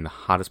hunt during the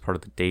hottest part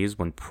of the days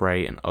when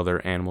prey and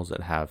other animals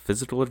that have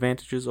physical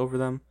advantages over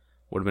them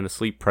would have been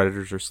asleep.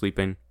 Predators are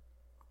sleeping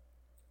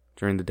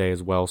during the day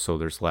as well, so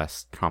there's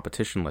less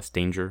competition, less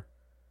danger.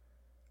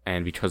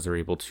 And because they're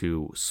able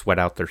to sweat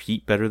out their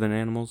heat better than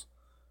animals,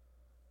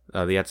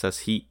 the excess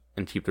heat,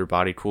 and keep their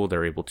body cool,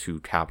 they're able to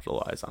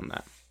capitalize on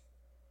that.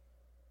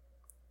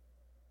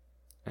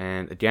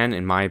 And again,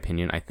 in my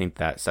opinion, I think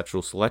that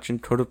sexual selection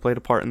could have played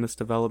a part in this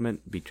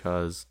development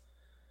because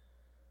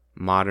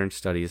modern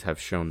studies have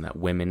shown that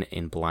women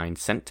in blind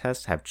scent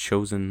tests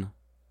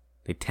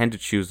they tend to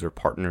choose their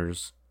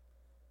partners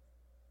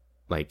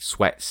like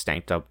sweat,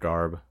 stanked up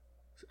garb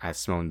as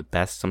smelling the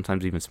best,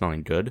 sometimes even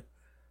smelling good,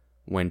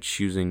 when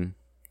choosing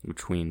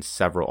between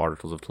several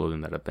articles of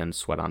clothing that have been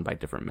sweat on by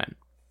different men.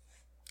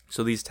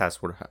 So these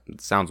tests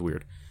it sounds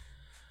weird.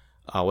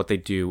 What they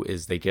do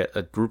is they get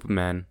a group of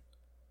men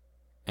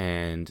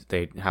and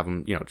they have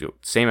them, do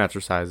same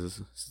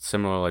exercises,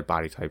 similar like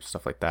body types,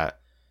 stuff like that.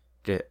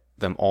 Get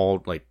them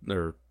all like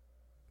they're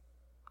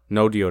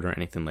no deodorant,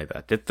 anything like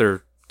that. Get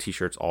their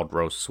t-shirts all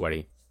gross,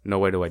 sweaty, no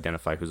way to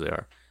identify who they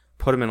are.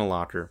 Put them in a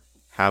locker,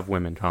 have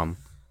women come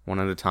one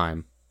at a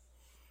time.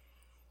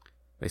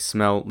 They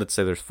smell, let's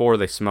say there's 4,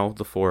 they smell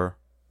the 4,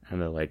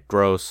 and they're like,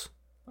 gross.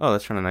 Oh,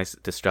 that's kind of nice,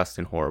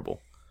 disgusting, horrible.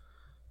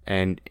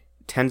 And it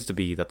tends to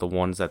be that the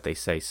ones that they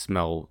say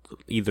smell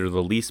either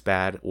the least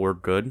bad or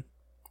good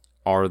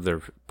are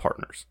their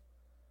partners.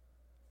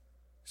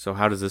 So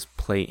how does this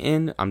play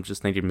in? I'm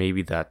just thinking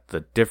maybe that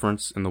the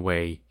difference in the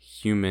way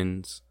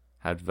humans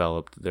have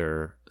developed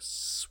their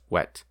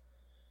sweat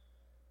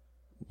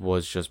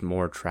was just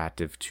more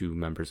attractive to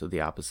members of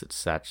the opposite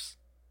sex.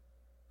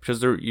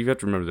 Because you have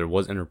to remember there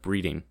was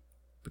interbreeding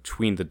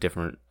between the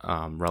different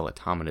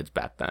relict hominids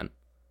back then.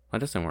 I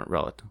guess they weren't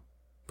relict,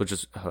 but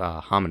just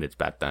hominids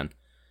back then.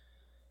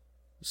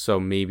 So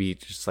maybe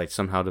just like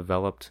somehow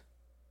developed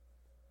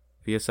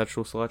via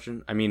sexual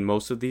selection. I mean,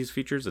 most of these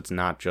features, it's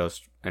not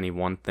just any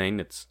one thing.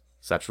 It's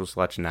sexual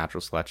selection,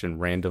 natural selection,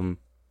 random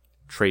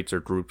traits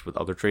are grouped with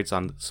other traits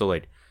on. So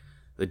like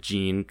the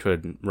gene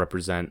could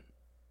represent,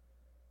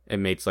 it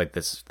makes like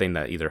this thing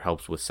that either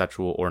helps with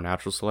sexual or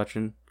natural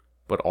selection.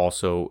 But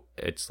also,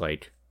 it's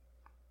like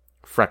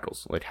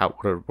freckles. Like,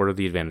 what are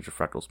the advantages of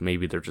freckles?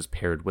 Maybe they're just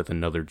paired with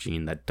another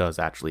gene that does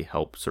actually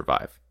help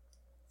survive.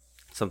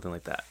 Something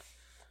like that.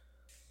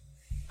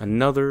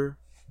 Another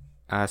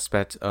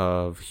aspect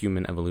of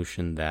human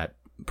evolution that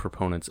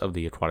proponents of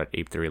the aquatic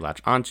ape theory latch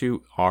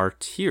onto are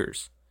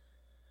tears.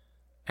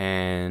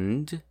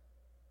 And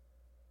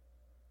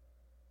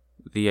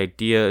the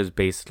idea is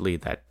basically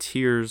that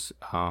tears,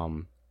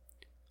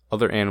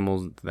 other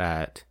animals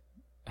that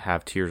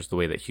have tears the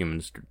way that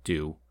humans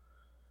do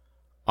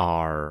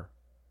are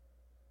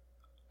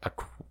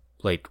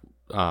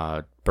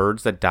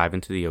birds that dive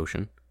into the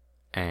ocean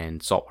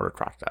and saltwater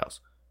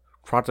crocodiles.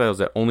 Crocodiles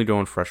that only go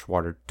in fresh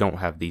water don't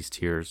have these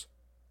tears.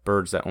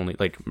 Birds that only,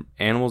 like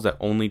animals that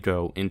only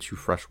go into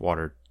fresh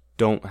water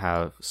don't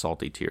have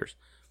salty tears.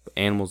 But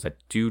animals that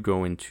do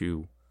go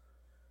into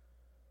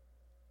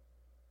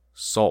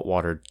salt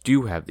water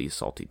do have these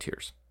salty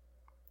tears.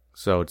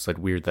 So it's like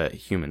weird that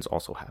humans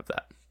also have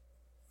that.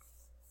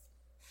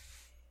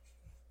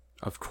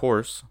 Of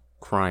course,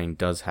 crying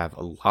does have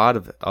a lot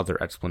of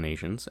other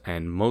explanations,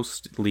 and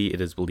mostly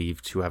it is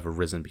believed to have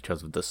arisen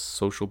because of the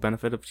social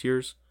benefit of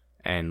tears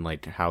and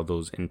like how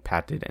those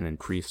impacted and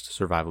increased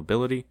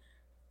survivability.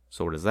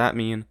 So what does that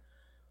mean?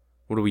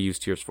 What do we use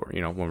tears for?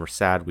 When we're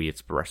sad, we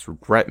express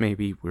regret,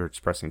 maybe. We're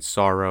expressing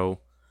sorrow,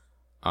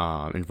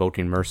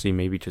 invoking mercy,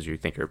 maybe because you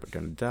think you're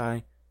going to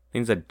die.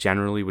 Things that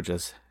generally would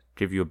just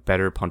give you a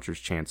better puncher's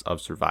chance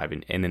of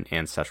surviving in an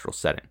ancestral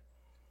setting.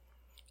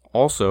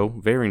 Also,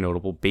 very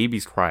notable,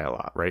 babies cry a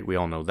lot, right? We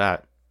all know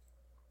that.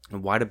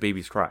 And why do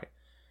babies cry?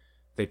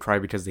 They cry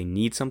because they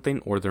need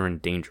something or they're in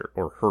danger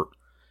or hurt.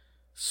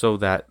 So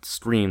that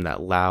scream,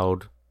 that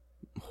loud,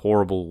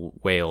 horrible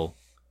wail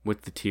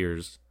with the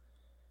tears,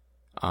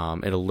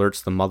 it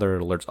alerts the mother,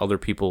 it alerts other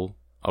people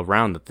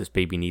around that this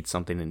baby needs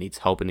something, it needs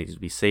help, it needs to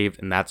be saved,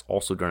 and that's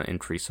also going to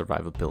increase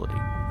survivability.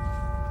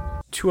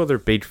 Two other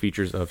big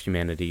features of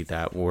humanity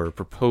that were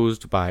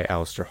proposed by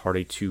Alistair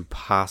Hardy to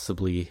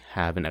possibly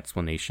have an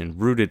explanation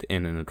rooted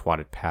in an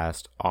aquatic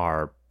past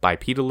are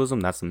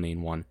bipedalism, that's the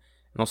main one,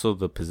 and also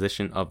the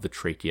position of the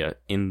trachea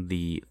in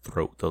the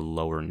throat, the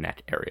lower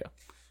neck area.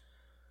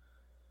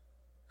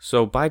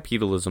 So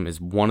bipedalism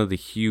is one of the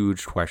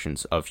huge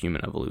questions of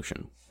human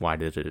evolution. Why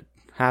did it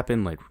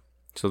happen?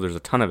 So there's a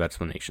ton of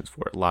explanations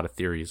for it, a lot of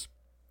theories,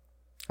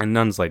 and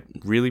none's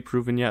really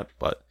proven yet,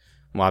 but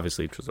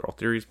obviously because they're all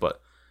theories,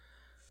 but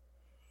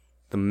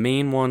the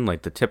main one,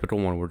 the typical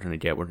one we're going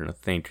to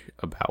think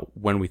about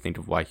when we think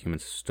of why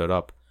humans stood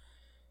up,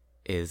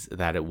 is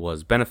that it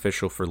was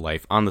beneficial for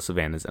life on the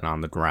savannas and on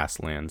the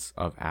grasslands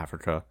of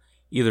Africa,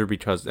 either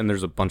because, and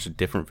there's a bunch of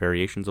different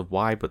variations of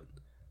why, but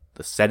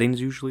the setting's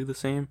usually the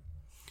same,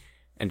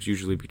 and it's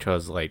usually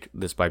because,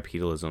 this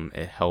bipedalism,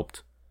 it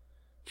helped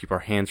keep our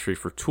hands free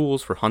for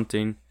tools, for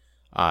hunting,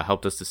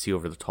 helped us to see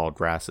over the tall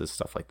grasses,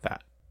 stuff like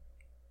that.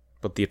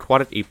 But the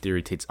aquatic ape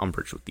theory takes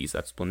umbrage with these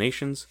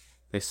explanations.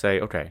 They say,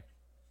 okay,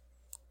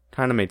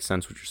 kind of makes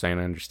sense what you're saying,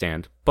 I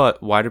understand,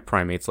 but why do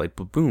primates like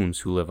baboons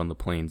who live on the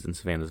plains and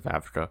savannas of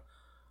Africa,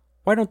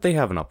 why don't they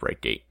have an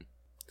upright gait?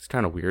 It's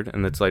kind of weird,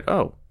 and it's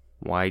oh,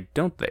 why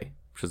don't they?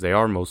 Because they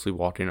are mostly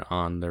walking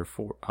on their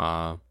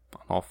on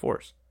all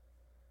fours.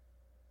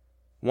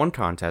 One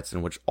context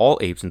in which all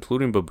apes,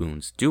 including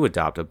baboons, do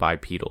adopt a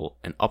bipedal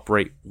and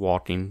upright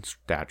walking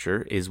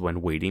stature is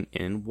when wading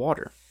in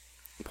water.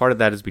 Part of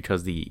that is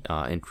because the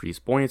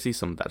increased buoyancy,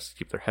 some of that's to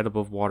keep their head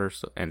above water,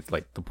 and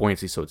the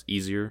buoyancy, so it's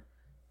easier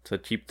to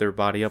keep their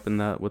body up in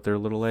with their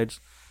little legs.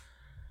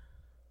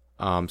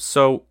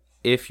 So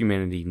if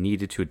humanity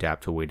needed to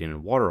adapt to wading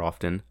in water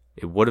often,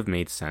 it would have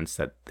made sense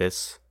that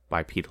this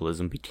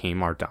bipedalism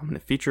became our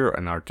dominant feature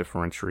and our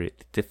differentiator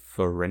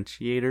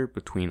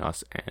between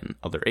us and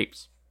other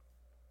apes.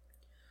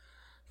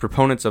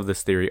 Proponents of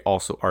this theory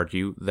also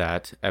argue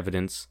that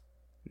evidence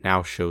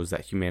now shows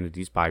that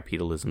humanity's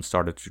bipedalism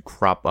started to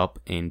crop up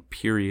in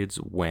periods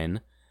when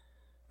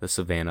the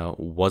savanna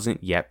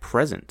wasn't yet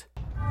present.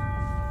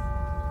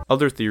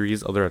 Other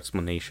theories, other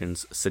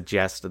explanations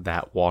suggest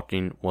that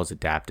walking was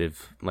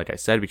adaptive, like I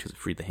said, because it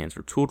freed the hands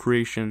for tool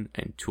creation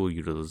and tool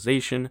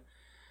utilization,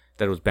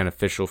 that it was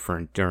beneficial for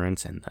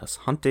endurance and thus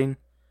hunting,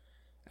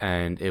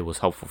 and it was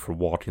helpful for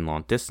walking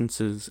long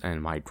distances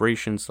and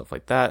migration, stuff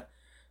like that.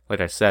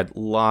 Like I said, a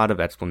lot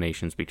of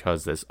explanations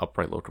because this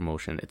upright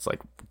locomotion, it's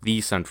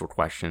the central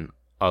question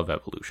of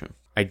evolution.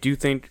 I do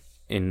think,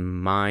 in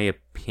my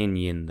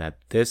opinion, that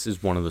this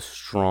is one of the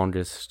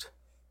strongest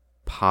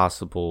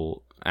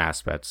possible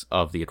aspects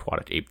of the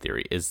aquatic ape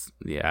theory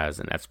as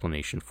an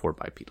explanation for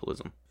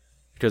bipedalism.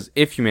 Because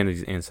if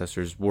humanity's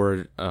ancestors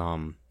were,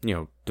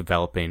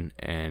 developing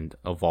and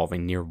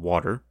evolving near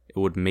water, it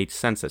would make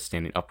sense that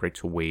standing upright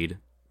to wade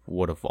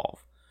would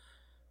evolve.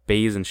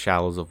 Bays and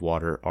shallows of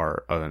water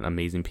are an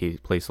amazing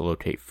place to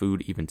locate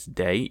food even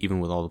today, even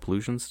with all the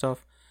pollution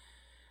stuff.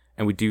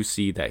 And we do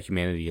see that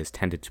humanity has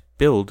tended to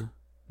build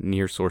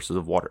near sources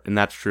of water. And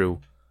that's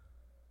true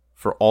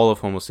for all of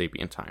Homo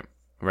sapien time,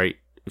 right?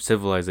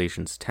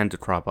 Civilizations tend to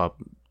crop up,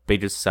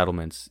 biggest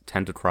settlements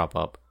tend to crop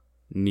up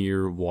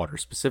near water,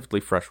 specifically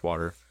fresh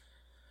water.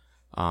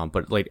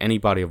 But any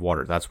body of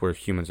water, that's where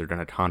humans are going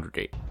to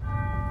congregate.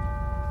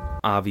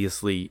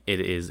 Obviously,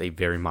 it is a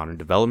very modern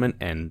development,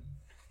 and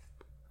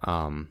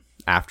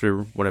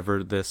after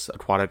whatever this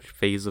aquatic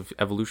phase of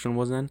evolution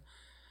was in.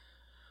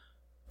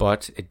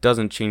 But it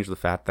doesn't change the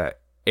fact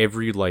that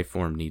every life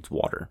form needs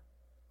water.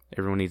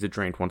 Everyone needs a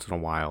drink once in a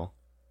while.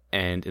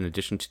 And in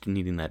addition to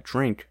needing that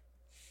drink,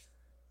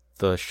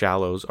 the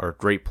shallows are a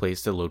great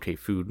place to locate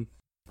food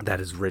that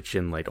is rich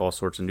in all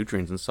sorts of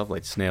nutrients and stuff,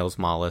 like snails,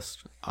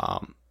 mollusks,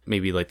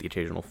 maybe the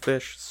occasional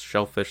fish,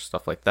 shellfish,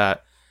 stuff like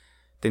that.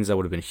 Things that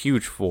would have been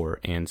huge for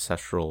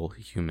ancestral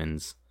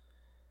humans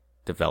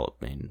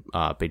developing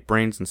big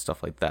brains and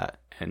stuff like that,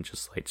 and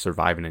just like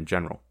surviving in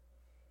general.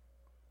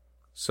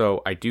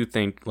 So I do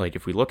think, like,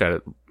 if we look at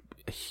it,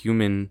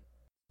 humans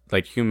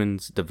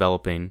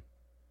developing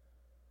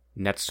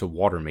nets to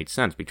water made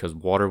sense, because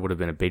water would have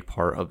been a big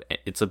part of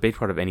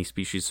any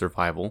species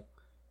survival,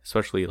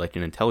 especially like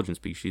an intelligent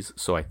species.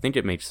 So I think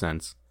it makes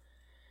sense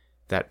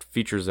that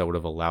features that would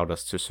have allowed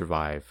us to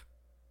survive,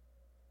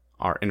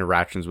 our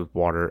interactions with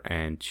water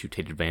and to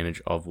take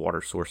advantage of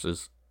water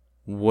sources,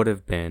 would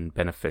have been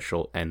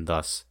beneficial and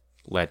thus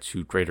led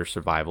to greater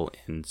survival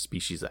in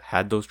species that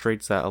had those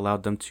traits that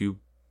allowed them to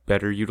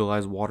better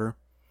utilize water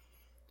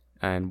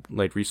and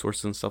like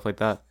resources and stuff like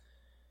that,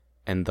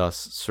 and thus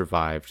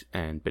survived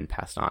and been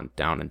passed on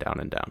down and down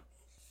and down.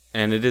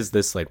 And it is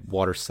this like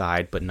water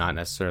side, but not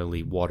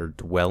necessarily water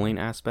dwelling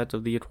aspect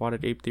of the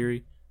aquatic ape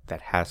theory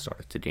that has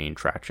started to gain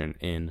traction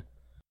in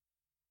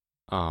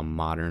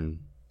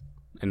modern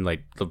and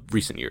like the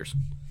recent years.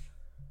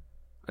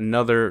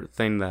 Another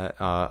thing that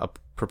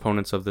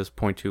proponents of this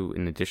point to,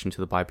 in addition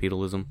to the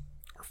bipedalism,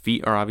 our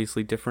feet are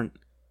obviously different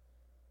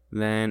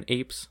than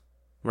apes,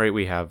 right?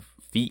 We have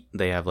feet;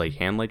 they have like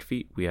hand-like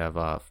feet. We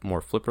have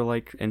more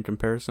flipper-like in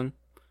comparison,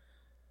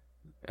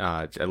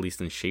 at least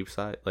in shape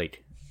side,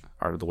 like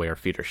the way our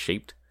feet are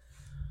shaped.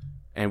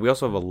 And we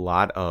also have a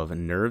lot of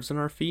nerves in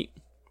our feet,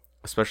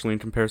 especially in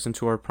comparison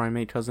to our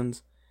primate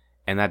cousins.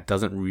 And that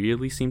doesn't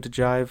really seem to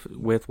jive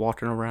with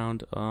walking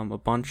around a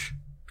bunch,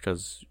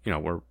 because,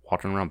 we're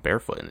walking around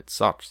barefoot and it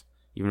sucks.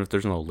 Even if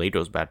there's no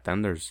Legos back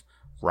then, there's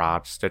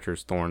rods,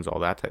 stitchers, thorns, all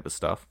that type of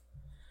stuff.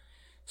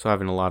 So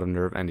having a lot of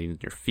nerve endings in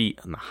your feet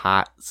in the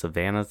hot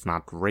savanna is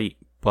not great,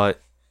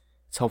 but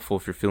it's helpful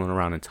if you're feeling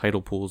around in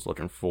tidal pools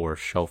looking for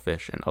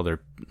shellfish and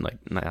other like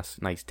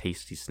nice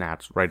tasty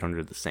snacks right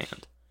under the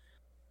sand.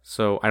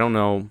 So I don't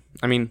know.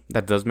 I mean,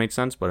 that does make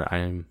sense, but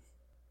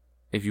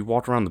if you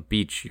walk around the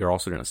beach, you're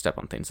also going to step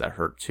on things that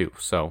hurt too.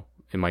 So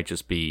it might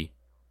just be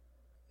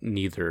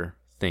neither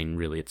thing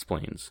really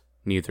explains.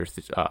 Neither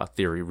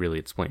theory really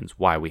explains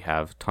why we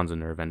have tons of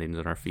nerve endings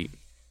in our feet.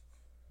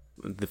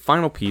 The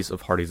final piece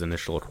of Hardy's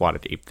initial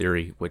aquatic ape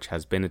theory, which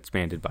has been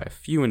expanded by a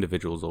few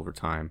individuals over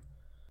time,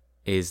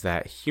 is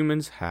that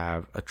humans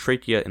have a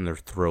trachea in their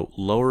throat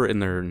lower in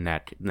their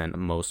neck than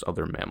most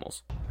other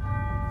mammals.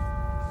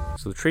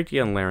 So the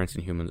trachea and larynx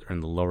in humans are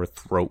in the lower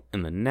throat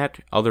and the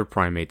neck. Other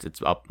primates,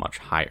 it's up much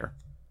higher.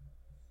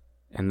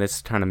 And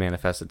this kind of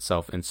manifests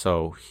itself in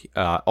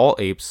all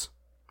apes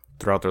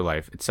throughout their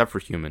life, except for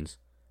humans,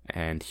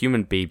 and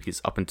human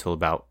babies up until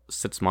about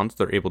 6 months,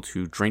 they're able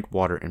to drink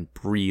water and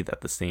breathe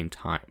at the same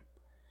time.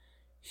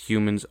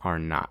 Humans are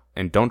not.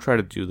 And don't try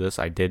to do this.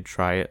 I did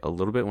try it a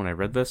little bit when I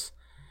read this.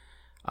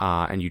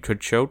 And you could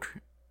choke,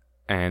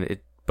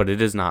 but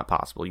it is not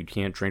possible. You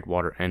can't drink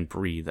water and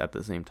breathe at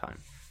the same time.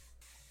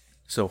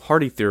 So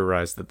Hardy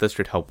theorized that this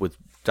could help with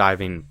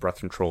diving, breath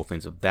control,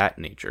 things of that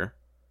nature,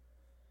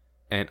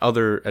 and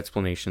other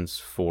explanations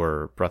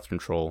for breath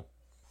control.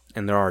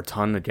 And there are a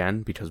ton,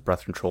 again, because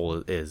breath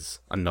control is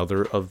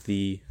another of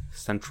the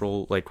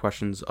central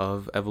questions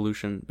of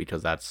evolution,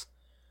 because that's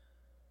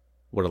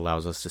what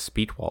allows us to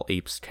speak while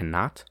apes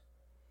cannot.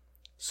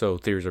 So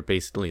theories are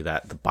basically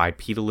that the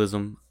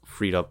bipedalism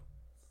freed up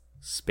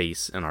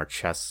space in our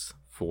chests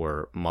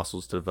for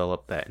muscles to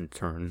develop that in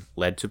turn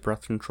led to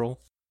breath control,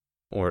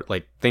 or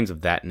things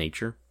of that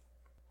nature.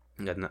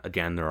 And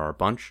again, there are a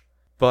bunch.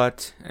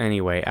 But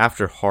anyway,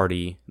 after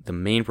Hardy, the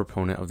main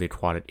proponent of the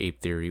aquatic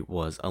ape theory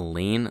was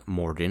Elaine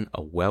Mordaunt,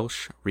 a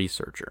Welsh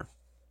researcher.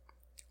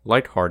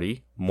 Like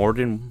Hardy,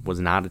 Mordaunt was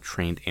not a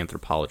trained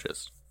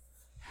anthropologist.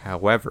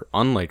 However,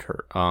 unlike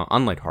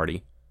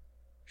Hardy,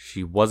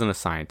 she wasn't a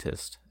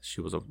scientist.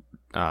 She was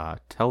a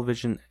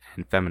television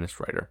and feminist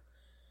writer.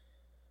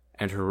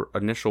 And her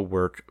initial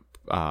work,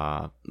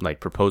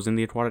 proposing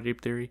the aquatic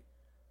ape theory,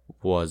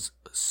 was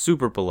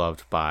super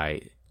beloved by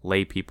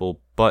lay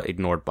people, but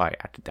ignored by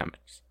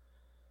academics.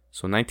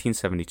 So in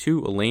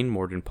 1972, Elaine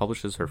Mordaunt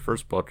publishes her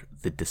first book,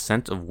 The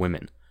Descent of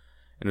Women,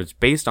 and it was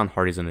based on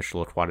Hardy's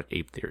initial aquatic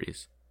ape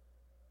theories.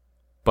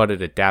 But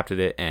it adapted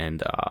it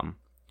and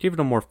gave it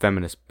a more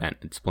feminist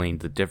bent, explained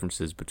the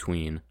differences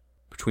between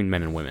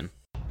men and women.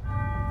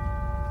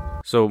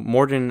 So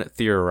Mordaunt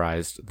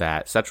theorized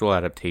that sexual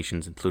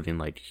adaptations,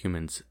 including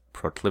humans'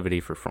 proclivity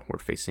for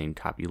frontward-facing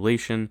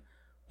copulation,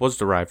 was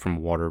derived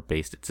from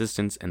water-based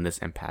existence, and this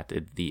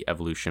impacted the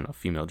evolution of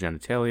female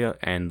genitalia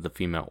and the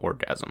female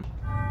orgasm.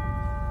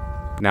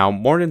 Now,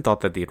 Mordaunt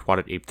thought that the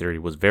aquatic ape theory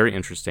was very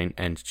interesting,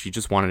 and she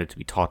just wanted it to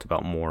be talked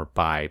about more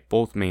by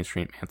both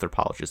mainstream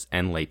anthropologists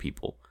and lay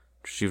people.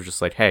 She was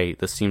just like, hey,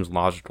 this seems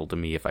logical to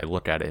me if I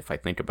look at it, if I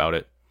think about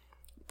it.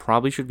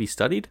 Probably should be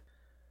studied.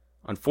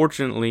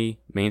 Unfortunately,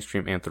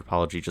 mainstream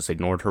anthropology just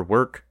ignored her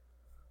work.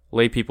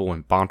 Lay people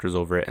went bonkers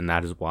over it, and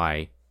that is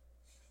why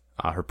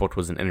her book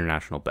was an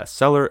international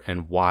bestseller,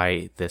 and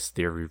why this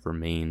theory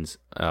remains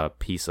a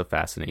piece of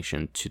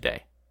fascination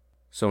today.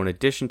 So in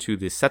addition to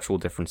the sexual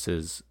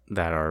differences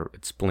that are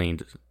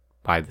explained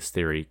by this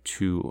theory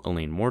to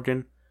Elaine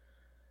Mordaunt,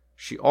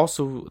 she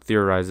also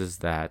theorizes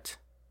that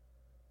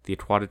the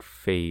aquatic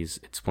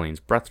phase explains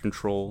breath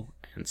control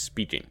and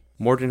speaking.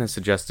 Morgan has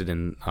suggested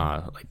in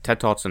TED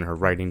Talks and her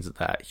writings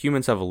that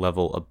humans have a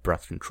level of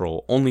breath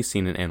control only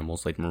seen in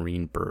animals like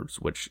marine birds,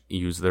 which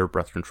use their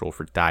breath control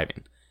for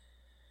diving.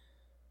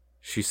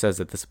 She says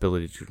that this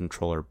ability to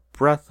control our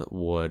breath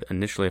would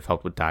initially have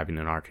helped with diving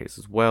in our case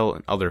as well,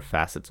 and other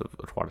facets of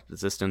aquatic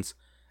existence,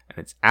 and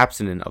it's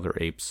absent in other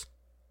apes,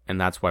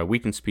 and that's why we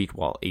can speak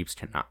while apes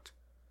cannot.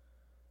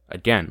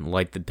 Again,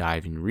 like the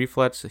diving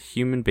reflex,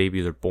 human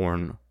babies are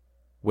born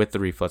with the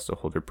reflex to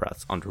hold their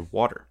breaths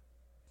underwater.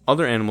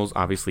 Other animals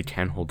obviously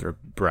can hold their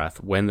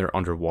breath when they're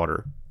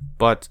underwater,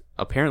 but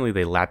apparently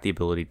they lack the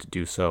ability to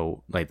do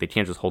so. Like, they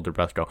can't just hold their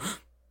breath, go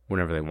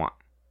whenever they want.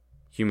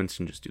 Humans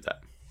can just do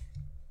that.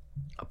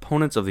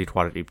 Opponents of the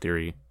aquatic ape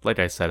theory, like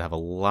I said, have a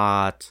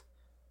lot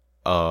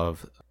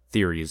of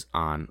theories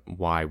on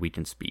why we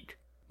can speak.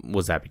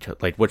 Was that because,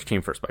 which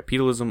came first,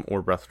 bipedalism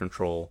or breath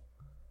control?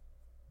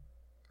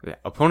 The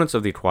opponents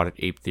of the aquatic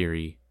ape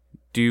theory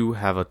do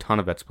have a ton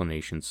of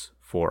explanations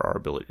for our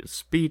ability to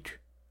speak.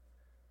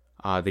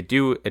 They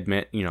do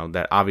admit,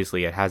 that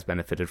obviously it has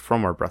benefited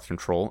from our breath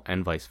control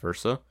and vice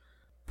versa,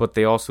 but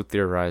they also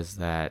theorize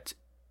that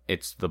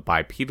it's the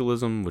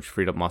bipedalism, which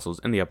freed up muscles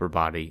in the upper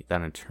body,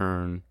 that in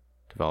turn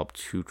developed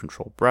to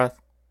control breath.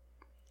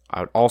 I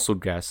would also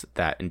guess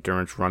that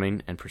endurance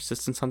running and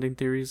persistence hunting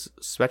theories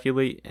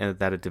speculate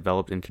that it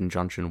developed in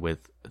conjunction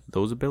with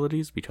those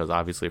abilities, because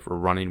obviously if we're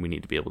running, we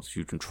need to be able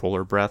to control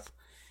our breath.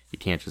 You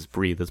can't just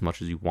breathe as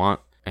much as you want.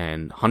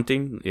 And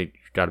hunting, you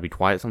got to be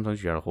quiet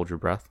sometimes. You got to hold your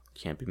breath.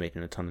 You can't be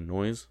making a ton of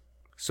noise.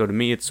 So to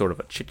me, it's sort of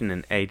a chicken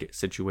and egg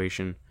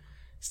situation.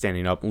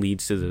 Standing up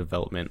leads to the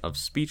development of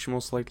speech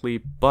most likely,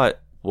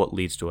 but what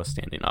leads to us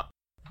standing up?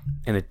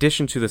 In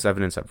addition to this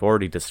evidence I've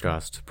already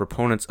discussed,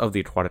 proponents of the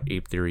aquatic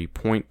ape theory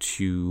point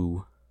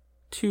to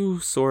two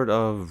sort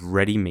of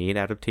ready-made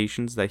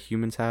adaptations that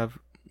humans have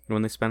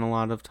when they spend a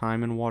lot of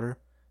time in water.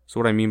 So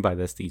what I mean by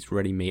this, these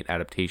ready-made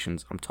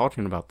adaptations, I'm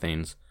talking about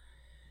things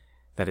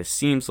that it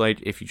seems like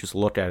if you just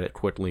look at it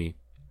quickly,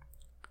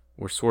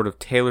 we're sort of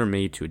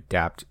tailor-made to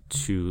adapt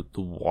to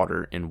the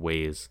water in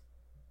ways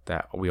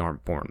that we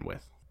aren't born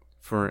with.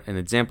 For an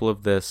example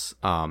of this,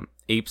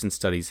 apes in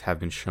studies have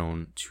been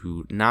shown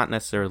to not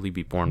necessarily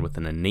be born with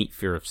an innate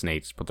fear of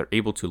snakes, but they're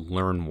able to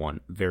learn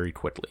one very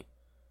quickly.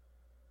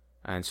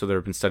 And so there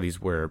have been studies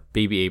where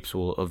baby apes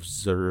will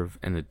observe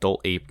an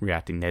adult ape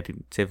reacting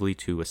negatively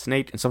to a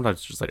snake, and sometimes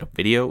it's just like a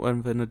video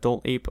of an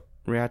adult ape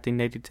reacting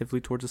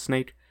negatively towards a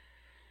snake.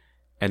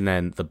 And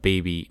then the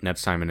baby,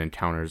 next time it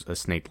encounters a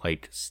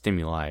snake-like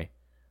stimuli,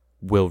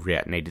 will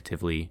react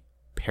negatively,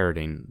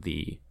 parroting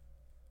the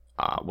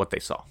what they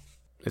saw.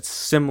 It's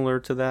similar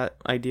to that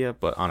idea,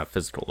 but on a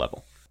physical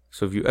level.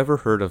 So have you ever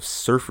heard of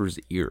surfer's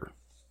ear?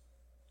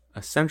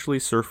 Essentially,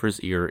 surfer's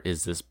ear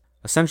is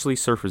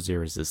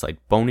this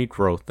like bony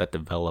growth that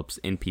develops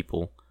in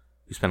people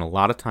who spend a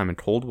lot of time in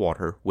cold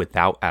water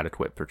without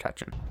adequate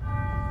protection.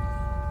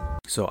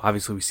 So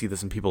obviously we see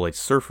this in people like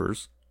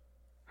surfers,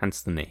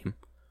 hence the name.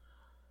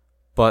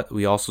 But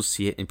we also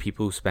see it in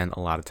people who spend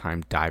a lot of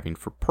time diving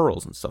for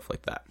pearls and stuff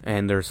like that.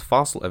 And there's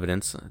fossil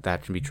evidence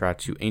that can be traced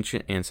to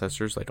ancient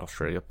ancestors like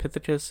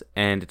Australopithecus,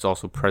 and it's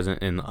also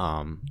present in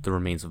the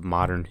remains of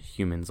modern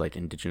humans like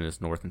indigenous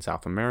North and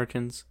South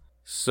Americans.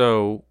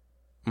 So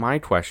my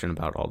question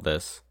about all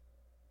this,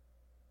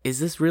 is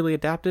this really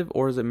adaptive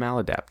or is it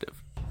maladaptive?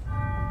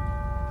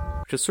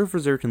 Because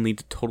surfer's ear can lead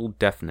to total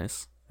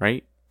deafness,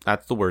 right?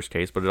 That's the worst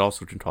case, but it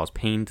also can cause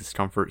pain,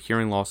 discomfort,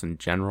 hearing loss in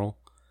general.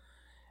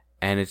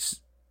 And it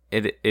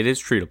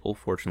is treatable,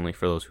 fortunately,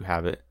 for those who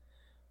have it.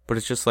 But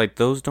it's just like,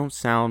 those don't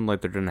sound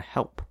like they're going to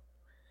help.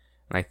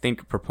 And I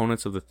think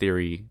proponents of the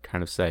theory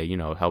kind of say,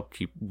 help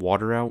keep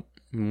water out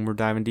when we're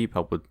diving deep,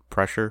 help with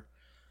pressure,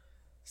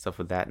 stuff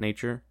of that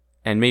nature.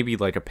 And maybe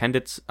like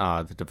appendix,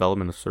 the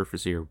development of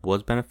surface ear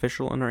was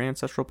beneficial in our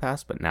ancestral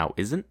past, but now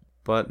isn't.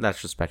 But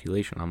that's just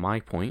speculation on my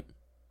point.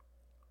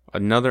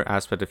 Another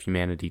aspect of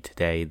humanity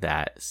today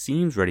that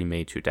seems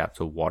ready-made to adapt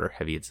to a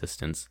water-heavy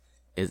existence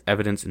is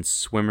evidence in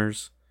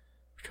swimmers.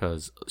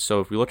 So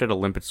if we look at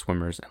Olympic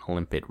swimmers and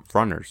Olympic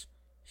runners,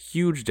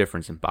 huge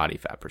difference in body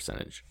fat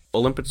percentage.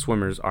 Olympic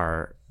swimmers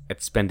are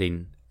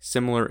expending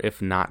similar,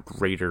 if not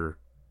greater,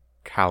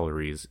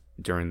 calories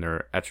during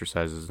their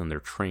exercises and their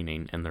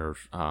training and their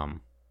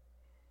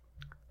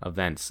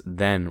events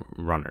than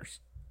runners.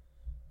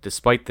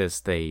 Despite this,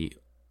 they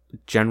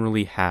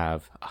generally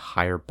have a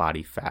higher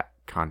body fat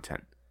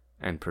content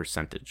and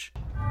percentage.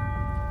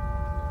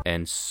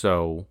 And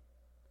so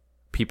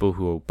people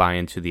who buy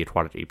into the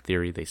aquatic ape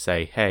theory, they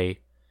say, hey,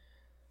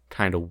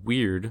 kind of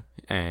weird,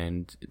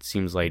 and it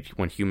seems like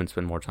when humans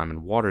spend more time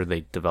in water,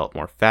 they develop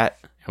more fat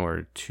in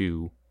order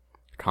to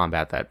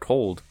combat that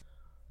cold.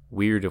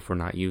 Weird if we're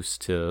not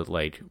used to,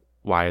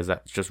 why is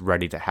that just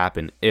ready to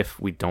happen if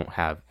we don't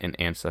have an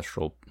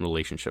ancestral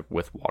relationship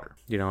with water?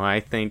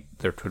 I think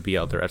there could be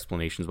other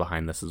explanations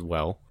behind this as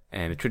well,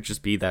 and it could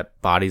just be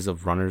that bodies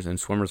of runners and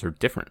swimmers are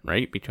different,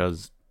 right?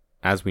 Because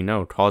as we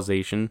know,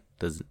 correlation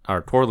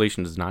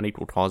does not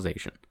equal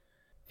causation.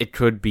 It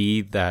could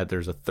be that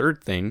there's a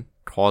third thing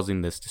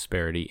causing this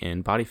disparity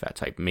in body fat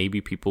type. Maybe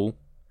people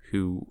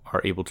who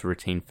are able to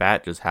retain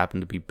fat just happen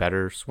to be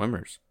better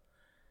swimmers.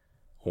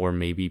 Or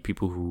maybe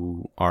people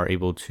who are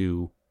able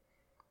to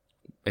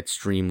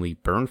extremely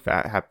burn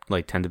fat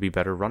tend to be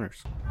better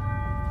runners.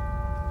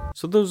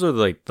 So those are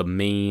like the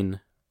main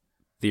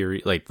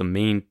theory, like the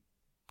main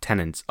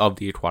tenets of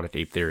the aquatic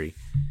ape theory,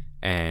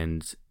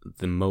 and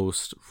the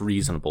most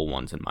reasonable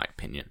ones in my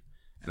opinion.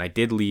 And I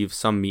did leave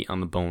some meat on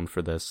the bone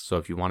for this, so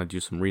if you want to do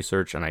some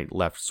research, and I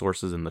left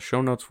sources in the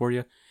show notes for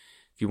you,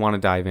 if you want to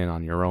dive in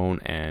on your own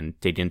and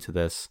dig into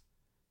this,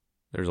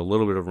 there's a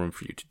little bit of room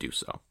for you to do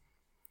so.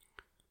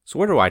 So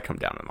where do I come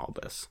down on all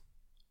this?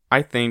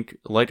 I think,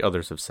 like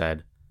others have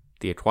said,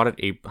 the aquatic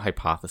ape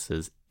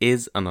hypothesis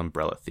is an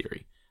umbrella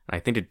theory, and I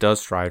think it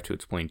does strive to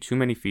explain too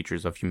many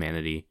features of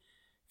humanity,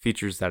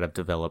 features that have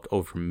developed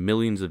over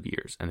millions of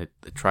years, and it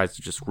tries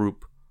to just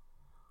group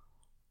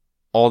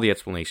all the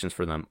explanations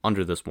for them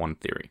under this one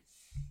theory.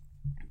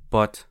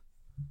 But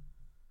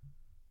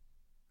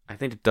I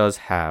think it does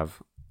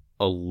have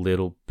a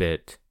little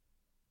bit...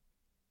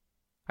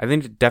 I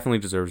think it definitely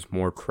deserves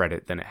more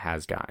credit than it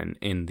has gotten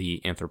in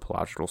the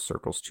anthropological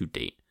circles to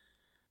date.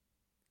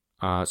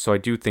 So I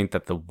do think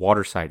that the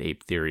waterside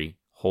ape theory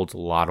holds a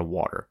lot of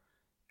water.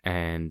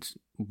 And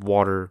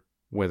water,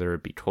 whether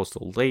it be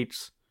coastal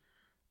lakes,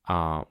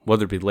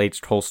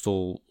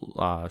 coastal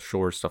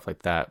shores, stuff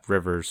like that,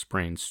 rivers,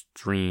 springs,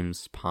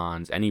 streams,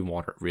 ponds, any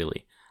water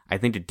really, I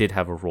think it did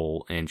have a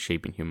role in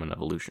shaping human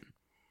evolution.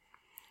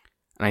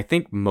 And I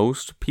think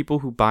most people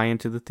who buy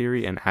into the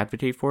theory and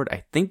advocate for it,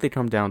 I think they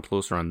come down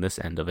closer on this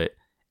end of it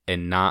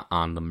and not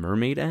on the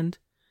mermaid end.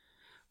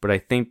 But I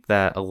think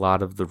that a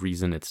lot of the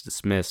reason it's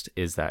dismissed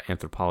is that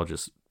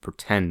anthropologists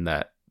pretend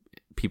that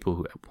people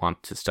who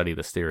want to study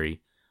this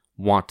theory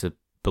want to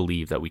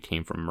believe that we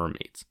came from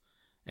mermaids.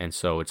 And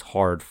so it's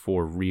hard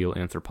for real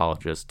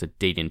anthropologists to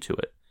dig into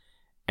it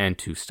and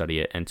to study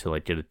it and to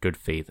get a good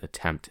faith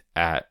attempt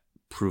at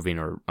proving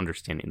or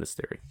understanding this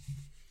theory.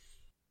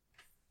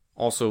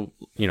 Also,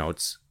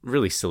 it's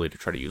really silly to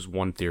try to use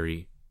one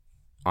theory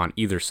on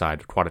either side,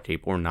 aquatic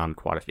ape or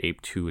non-aquatic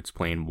ape, to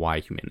explain why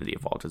humanity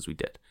evolved as we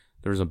did.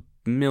 There's a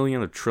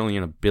million, a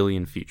trillion, a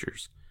billion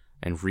features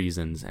and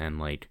reasons and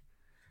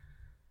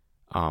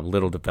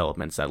little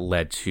developments that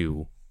led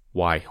to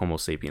why Homo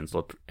sapiens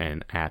look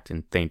and act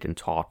and think and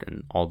talk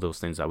and all those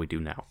things that we do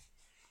now.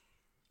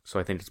 So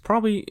I think it's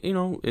probably,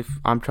 if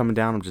I'm coming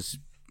down, I'm just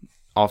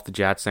off the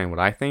jet saying what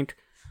I think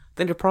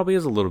it probably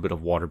is a little bit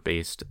of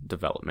water-based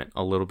development,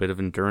 a little bit of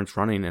endurance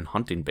running and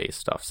hunting-based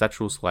stuff.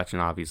 Sexual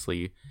selection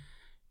obviously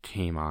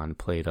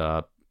played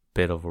a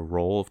bit of a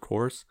role, of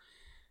course.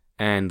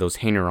 And those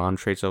hanger-on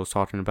traits I was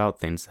talking about,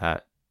 things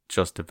that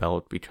just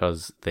developed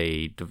because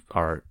they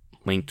are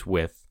linked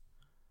with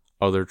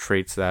other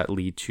traits that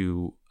lead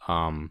to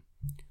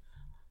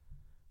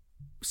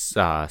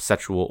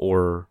sexual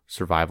or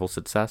survival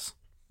success.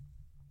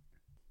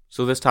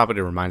 So this topic,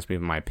 it reminds me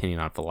of my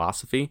opinion on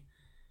philosophy.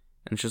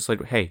 And it's just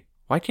hey,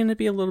 why can't it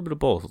be a little bit of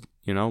both?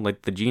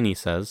 Like the genie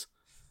says,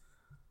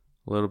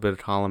 a little bit of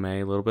column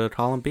A, a little bit of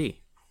column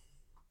B.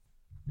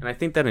 And I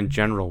think that in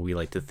general, we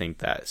like to think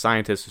that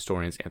scientists,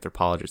 historians,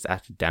 anthropologists,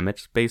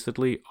 academics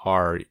basically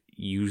are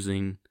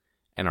using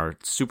and are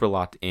super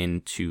locked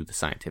into the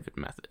scientific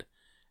method.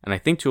 And I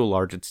think to a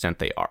large extent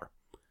they are.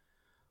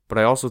 But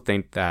I also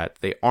think that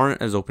they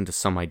aren't as open to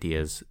some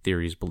ideas,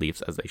 theories,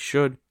 beliefs as they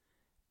should.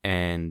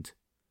 And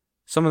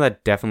some of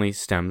that definitely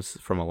stems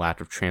from a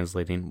lack of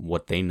translating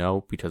what they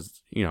know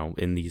because,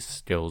 in these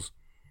skills,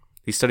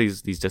 these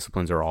studies, these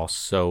disciplines are all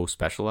so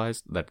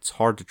specialized that it's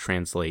hard to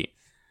translate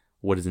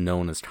what is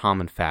known as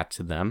common fact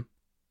to them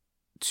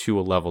to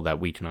a level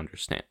that we can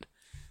understand.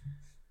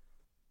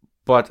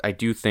 But I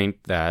do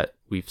think that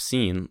we've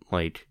seen,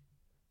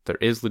 there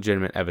is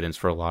legitimate evidence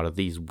for a lot of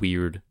these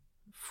weird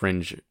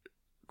fringe,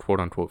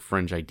 quote-unquote,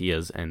 fringe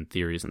ideas and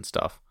theories and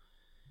stuff.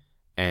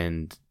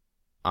 And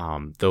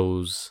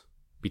those...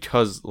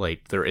 because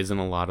there isn't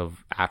a lot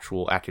of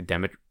actual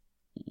academic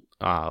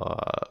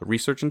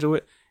research into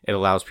it, it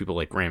allows people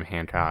like Graham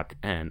Hancock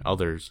and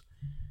others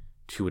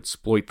to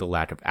exploit the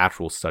lack of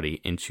actual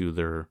study into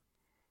their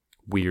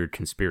weird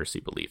conspiracy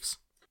beliefs.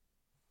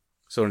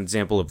 So an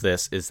example of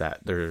this is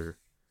that there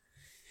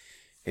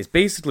is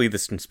basically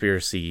this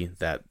conspiracy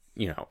that,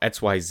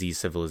 XYZ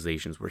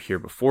civilizations were here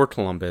before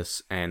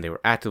Columbus and they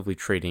were actively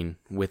trading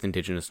with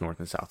indigenous North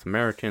and South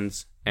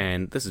Americans.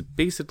 And this is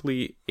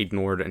basically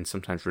ignored and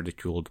sometimes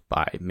ridiculed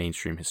by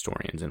mainstream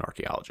historians and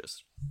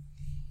archaeologists.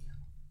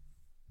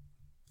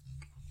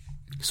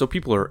 So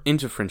people are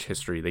into French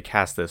history. They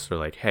cast this. They're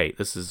like, hey,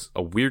 this is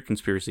a weird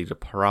conspiracy to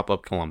prop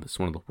up Columbus,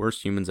 one of the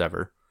worst humans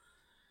ever.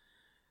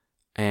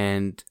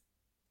 And,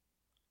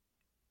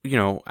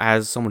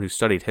 as someone who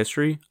studied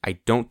history, I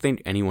don't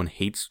think anyone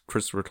hates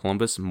Christopher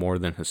Columbus more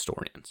than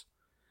historians.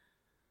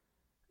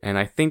 And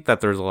I think that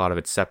there's a lot of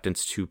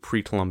acceptance to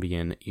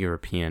pre-Columbian,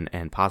 European,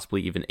 and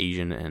possibly even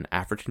Asian and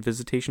African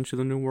visitation to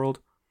the New World.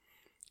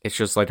 It's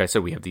just, like I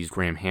said, we have these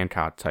Graham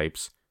Hancock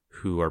types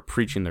who are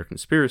preaching their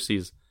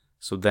conspiracies.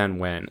 So then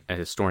when a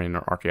historian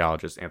or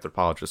archaeologist,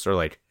 anthropologist are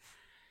like,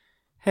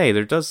 hey,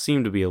 there does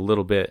seem to be a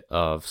little bit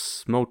of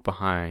smoke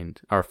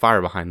behind, or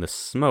fire behind the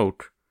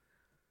smoke,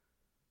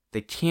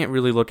 they can't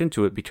really look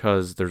into it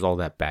because there's all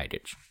that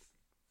baggage.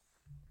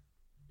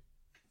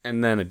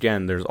 And then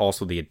again, there's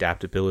also the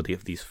adaptability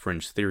of these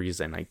fringe theories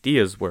and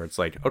ideas where it's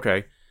like,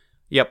 okay,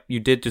 yep, you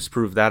did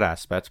disprove that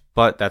aspect,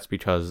 but that's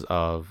because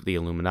of the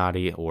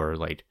Illuminati or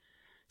like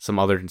some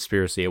other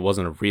conspiracy. It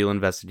wasn't a real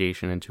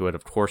investigation into it.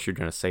 Of course you're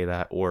going to say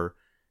that, or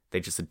they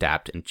just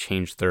adapt and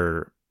change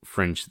their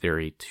fringe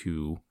theory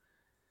to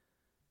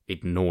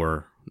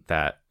ignore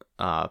that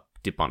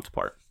debunked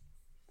part.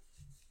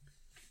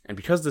 And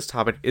because this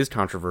topic is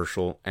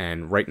controversial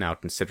and right now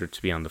considered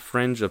to be on the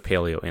fringe of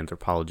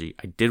paleoanthropology,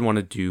 I did want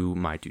to do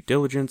my due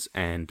diligence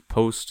and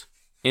post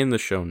in the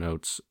show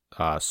notes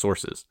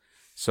sources.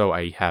 So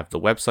I have the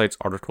websites,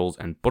 articles,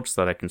 and books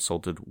that I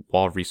consulted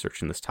while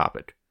researching this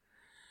topic.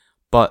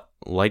 But,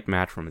 like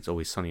Matt from It's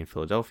Always Sunny in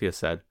Philadelphia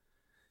said,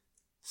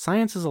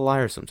 science is a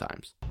liar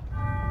sometimes.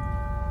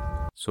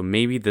 So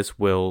maybe this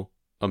will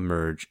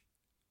emerge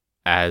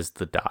as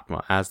the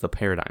dogma, as the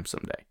paradigm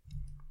someday.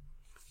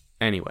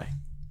 Anyway,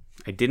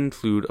 I did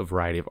include a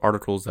variety of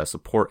articles that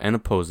support and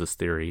oppose this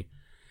theory,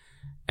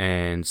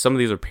 and some of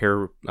these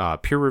are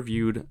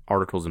peer-reviewed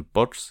articles and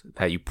books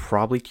that you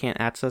probably can't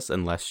access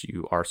unless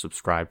you are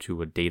subscribed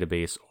to a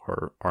database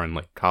or are in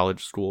like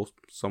college school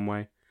some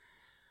way.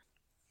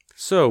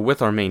 So,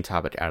 with our main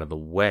topic out of the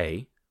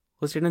way,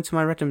 let's get into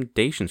my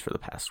recommendations for the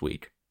past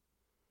week.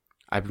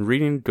 I've been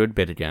reading a good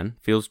bit again,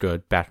 feels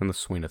good, back in the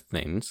swing of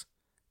things,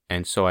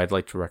 and so I'd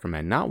like to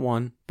recommend not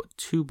one, but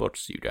two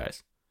books to you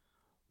guys.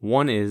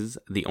 One is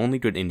The Only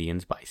Good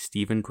Indians by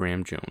Stephen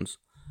Graham Jones,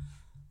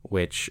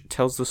 which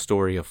tells the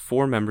story of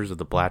 4 members of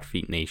the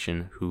Blackfeet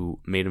Nation who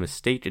made a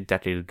mistake a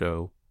decade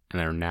ago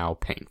and are now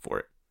paying for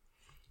it.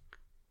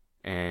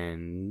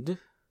 And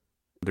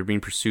they're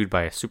being pursued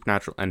by a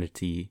supernatural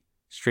entity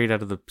straight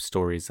out of the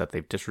stories that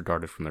they've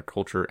disregarded from their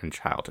culture and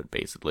childhood,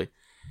 basically.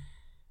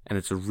 And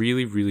it's a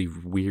really, really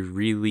weird,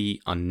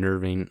 really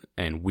unnerving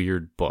and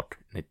weird book.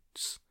 It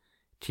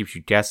keeps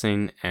you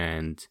guessing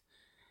and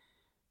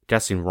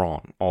guessing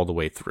wrong all the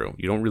way through.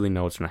 You don't really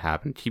know what's going to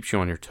happen. It keeps you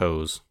on your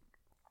toes.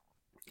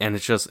 And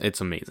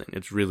it's amazing.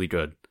 It's really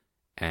good.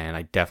 And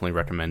I definitely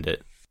recommend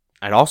it.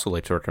 I'd also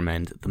like to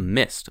recommend The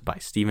Mist by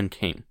Stephen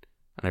King.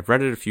 And I've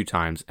read it a few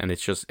times, and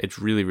it's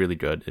really, really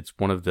good. It's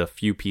one of the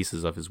few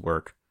pieces of his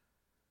work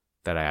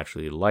that I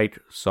actually like.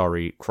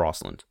 Sorry,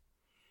 Crossland.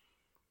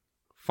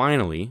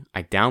 Finally,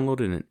 I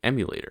downloaded an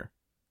emulator.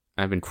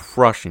 I've been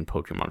crushing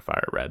Pokemon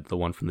Fire Red, the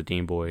one from the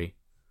Game Boy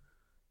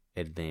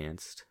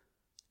Advanced.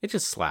 It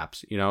just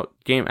slaps,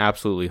 game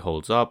absolutely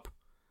holds up,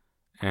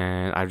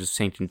 and I've just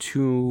taken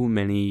too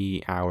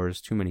many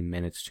hours, too many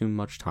minutes, too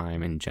much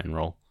time in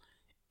general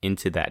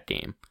into that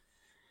game.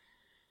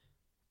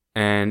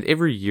 And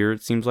every year,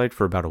 it seems like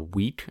for about a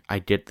week, I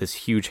get this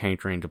huge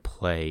hankering to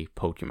play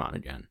Pokemon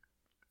again.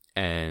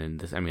 And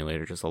this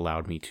emulator just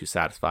allowed me to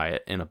satisfy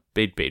it in a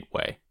big, big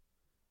way.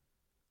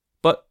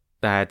 But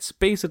that's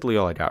basically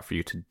all I got for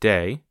you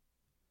today.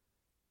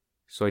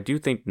 So I do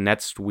think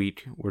next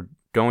week we're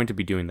going to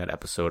be doing that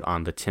episode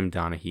on the Tim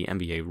Donaghy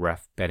NBA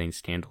ref betting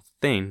scandal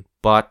thing,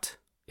 but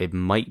it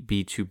might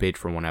be too big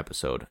for one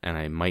episode, and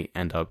I might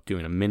end up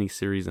doing a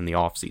mini-series in the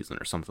off-season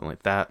or something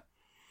like that.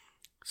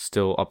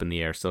 Still up in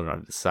the air, still trying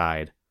to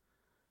decide.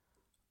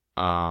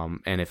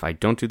 And if I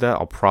don't do that,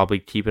 I'll probably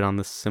keep it on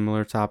this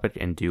similar topic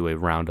and do a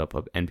roundup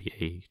of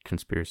NBA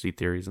conspiracy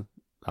theories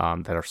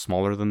that are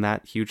smaller than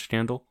that huge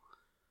scandal.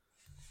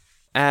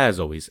 As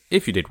always,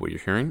 if you did what you're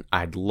hearing,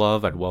 I'd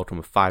welcome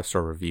a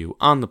 5-star review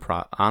on the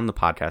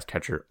podcast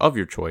catcher of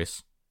your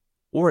choice,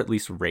 or at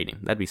least a rating.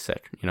 That'd be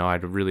sick.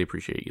 I'd really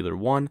appreciate either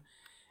one.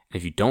 And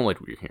if you don't like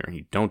what you're hearing,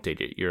 you don't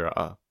dig it, you're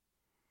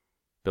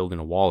building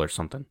a wall or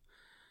something,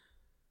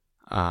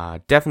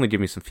 definitely give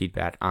me some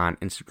feedback on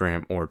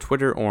Instagram or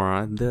Twitter or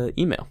on the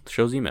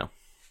show's email.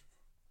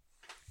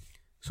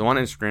 So on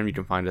Instagram, you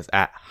can find us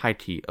at High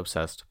Tea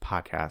Obsessed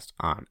Podcast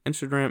on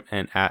Instagram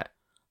and at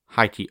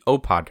High Tea O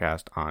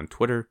Podcast on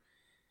Twitter.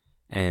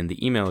 And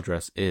the email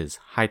address is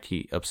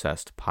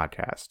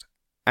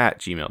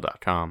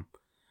highteaobsessedpodcast@gmail.com.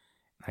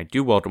 I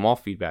do welcome all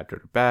feedback, good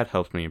or bad.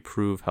 Helps me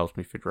improve, helps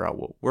me figure out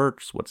what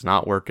works, what's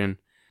not working.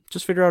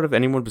 Just figure out if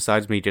anyone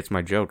besides me gets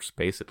my jokes,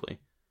 basically.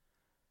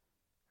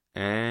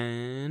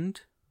 And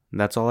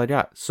that's all I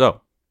got.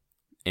 So,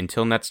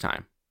 until next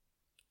time,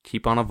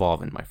 keep on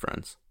evolving, my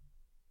friends.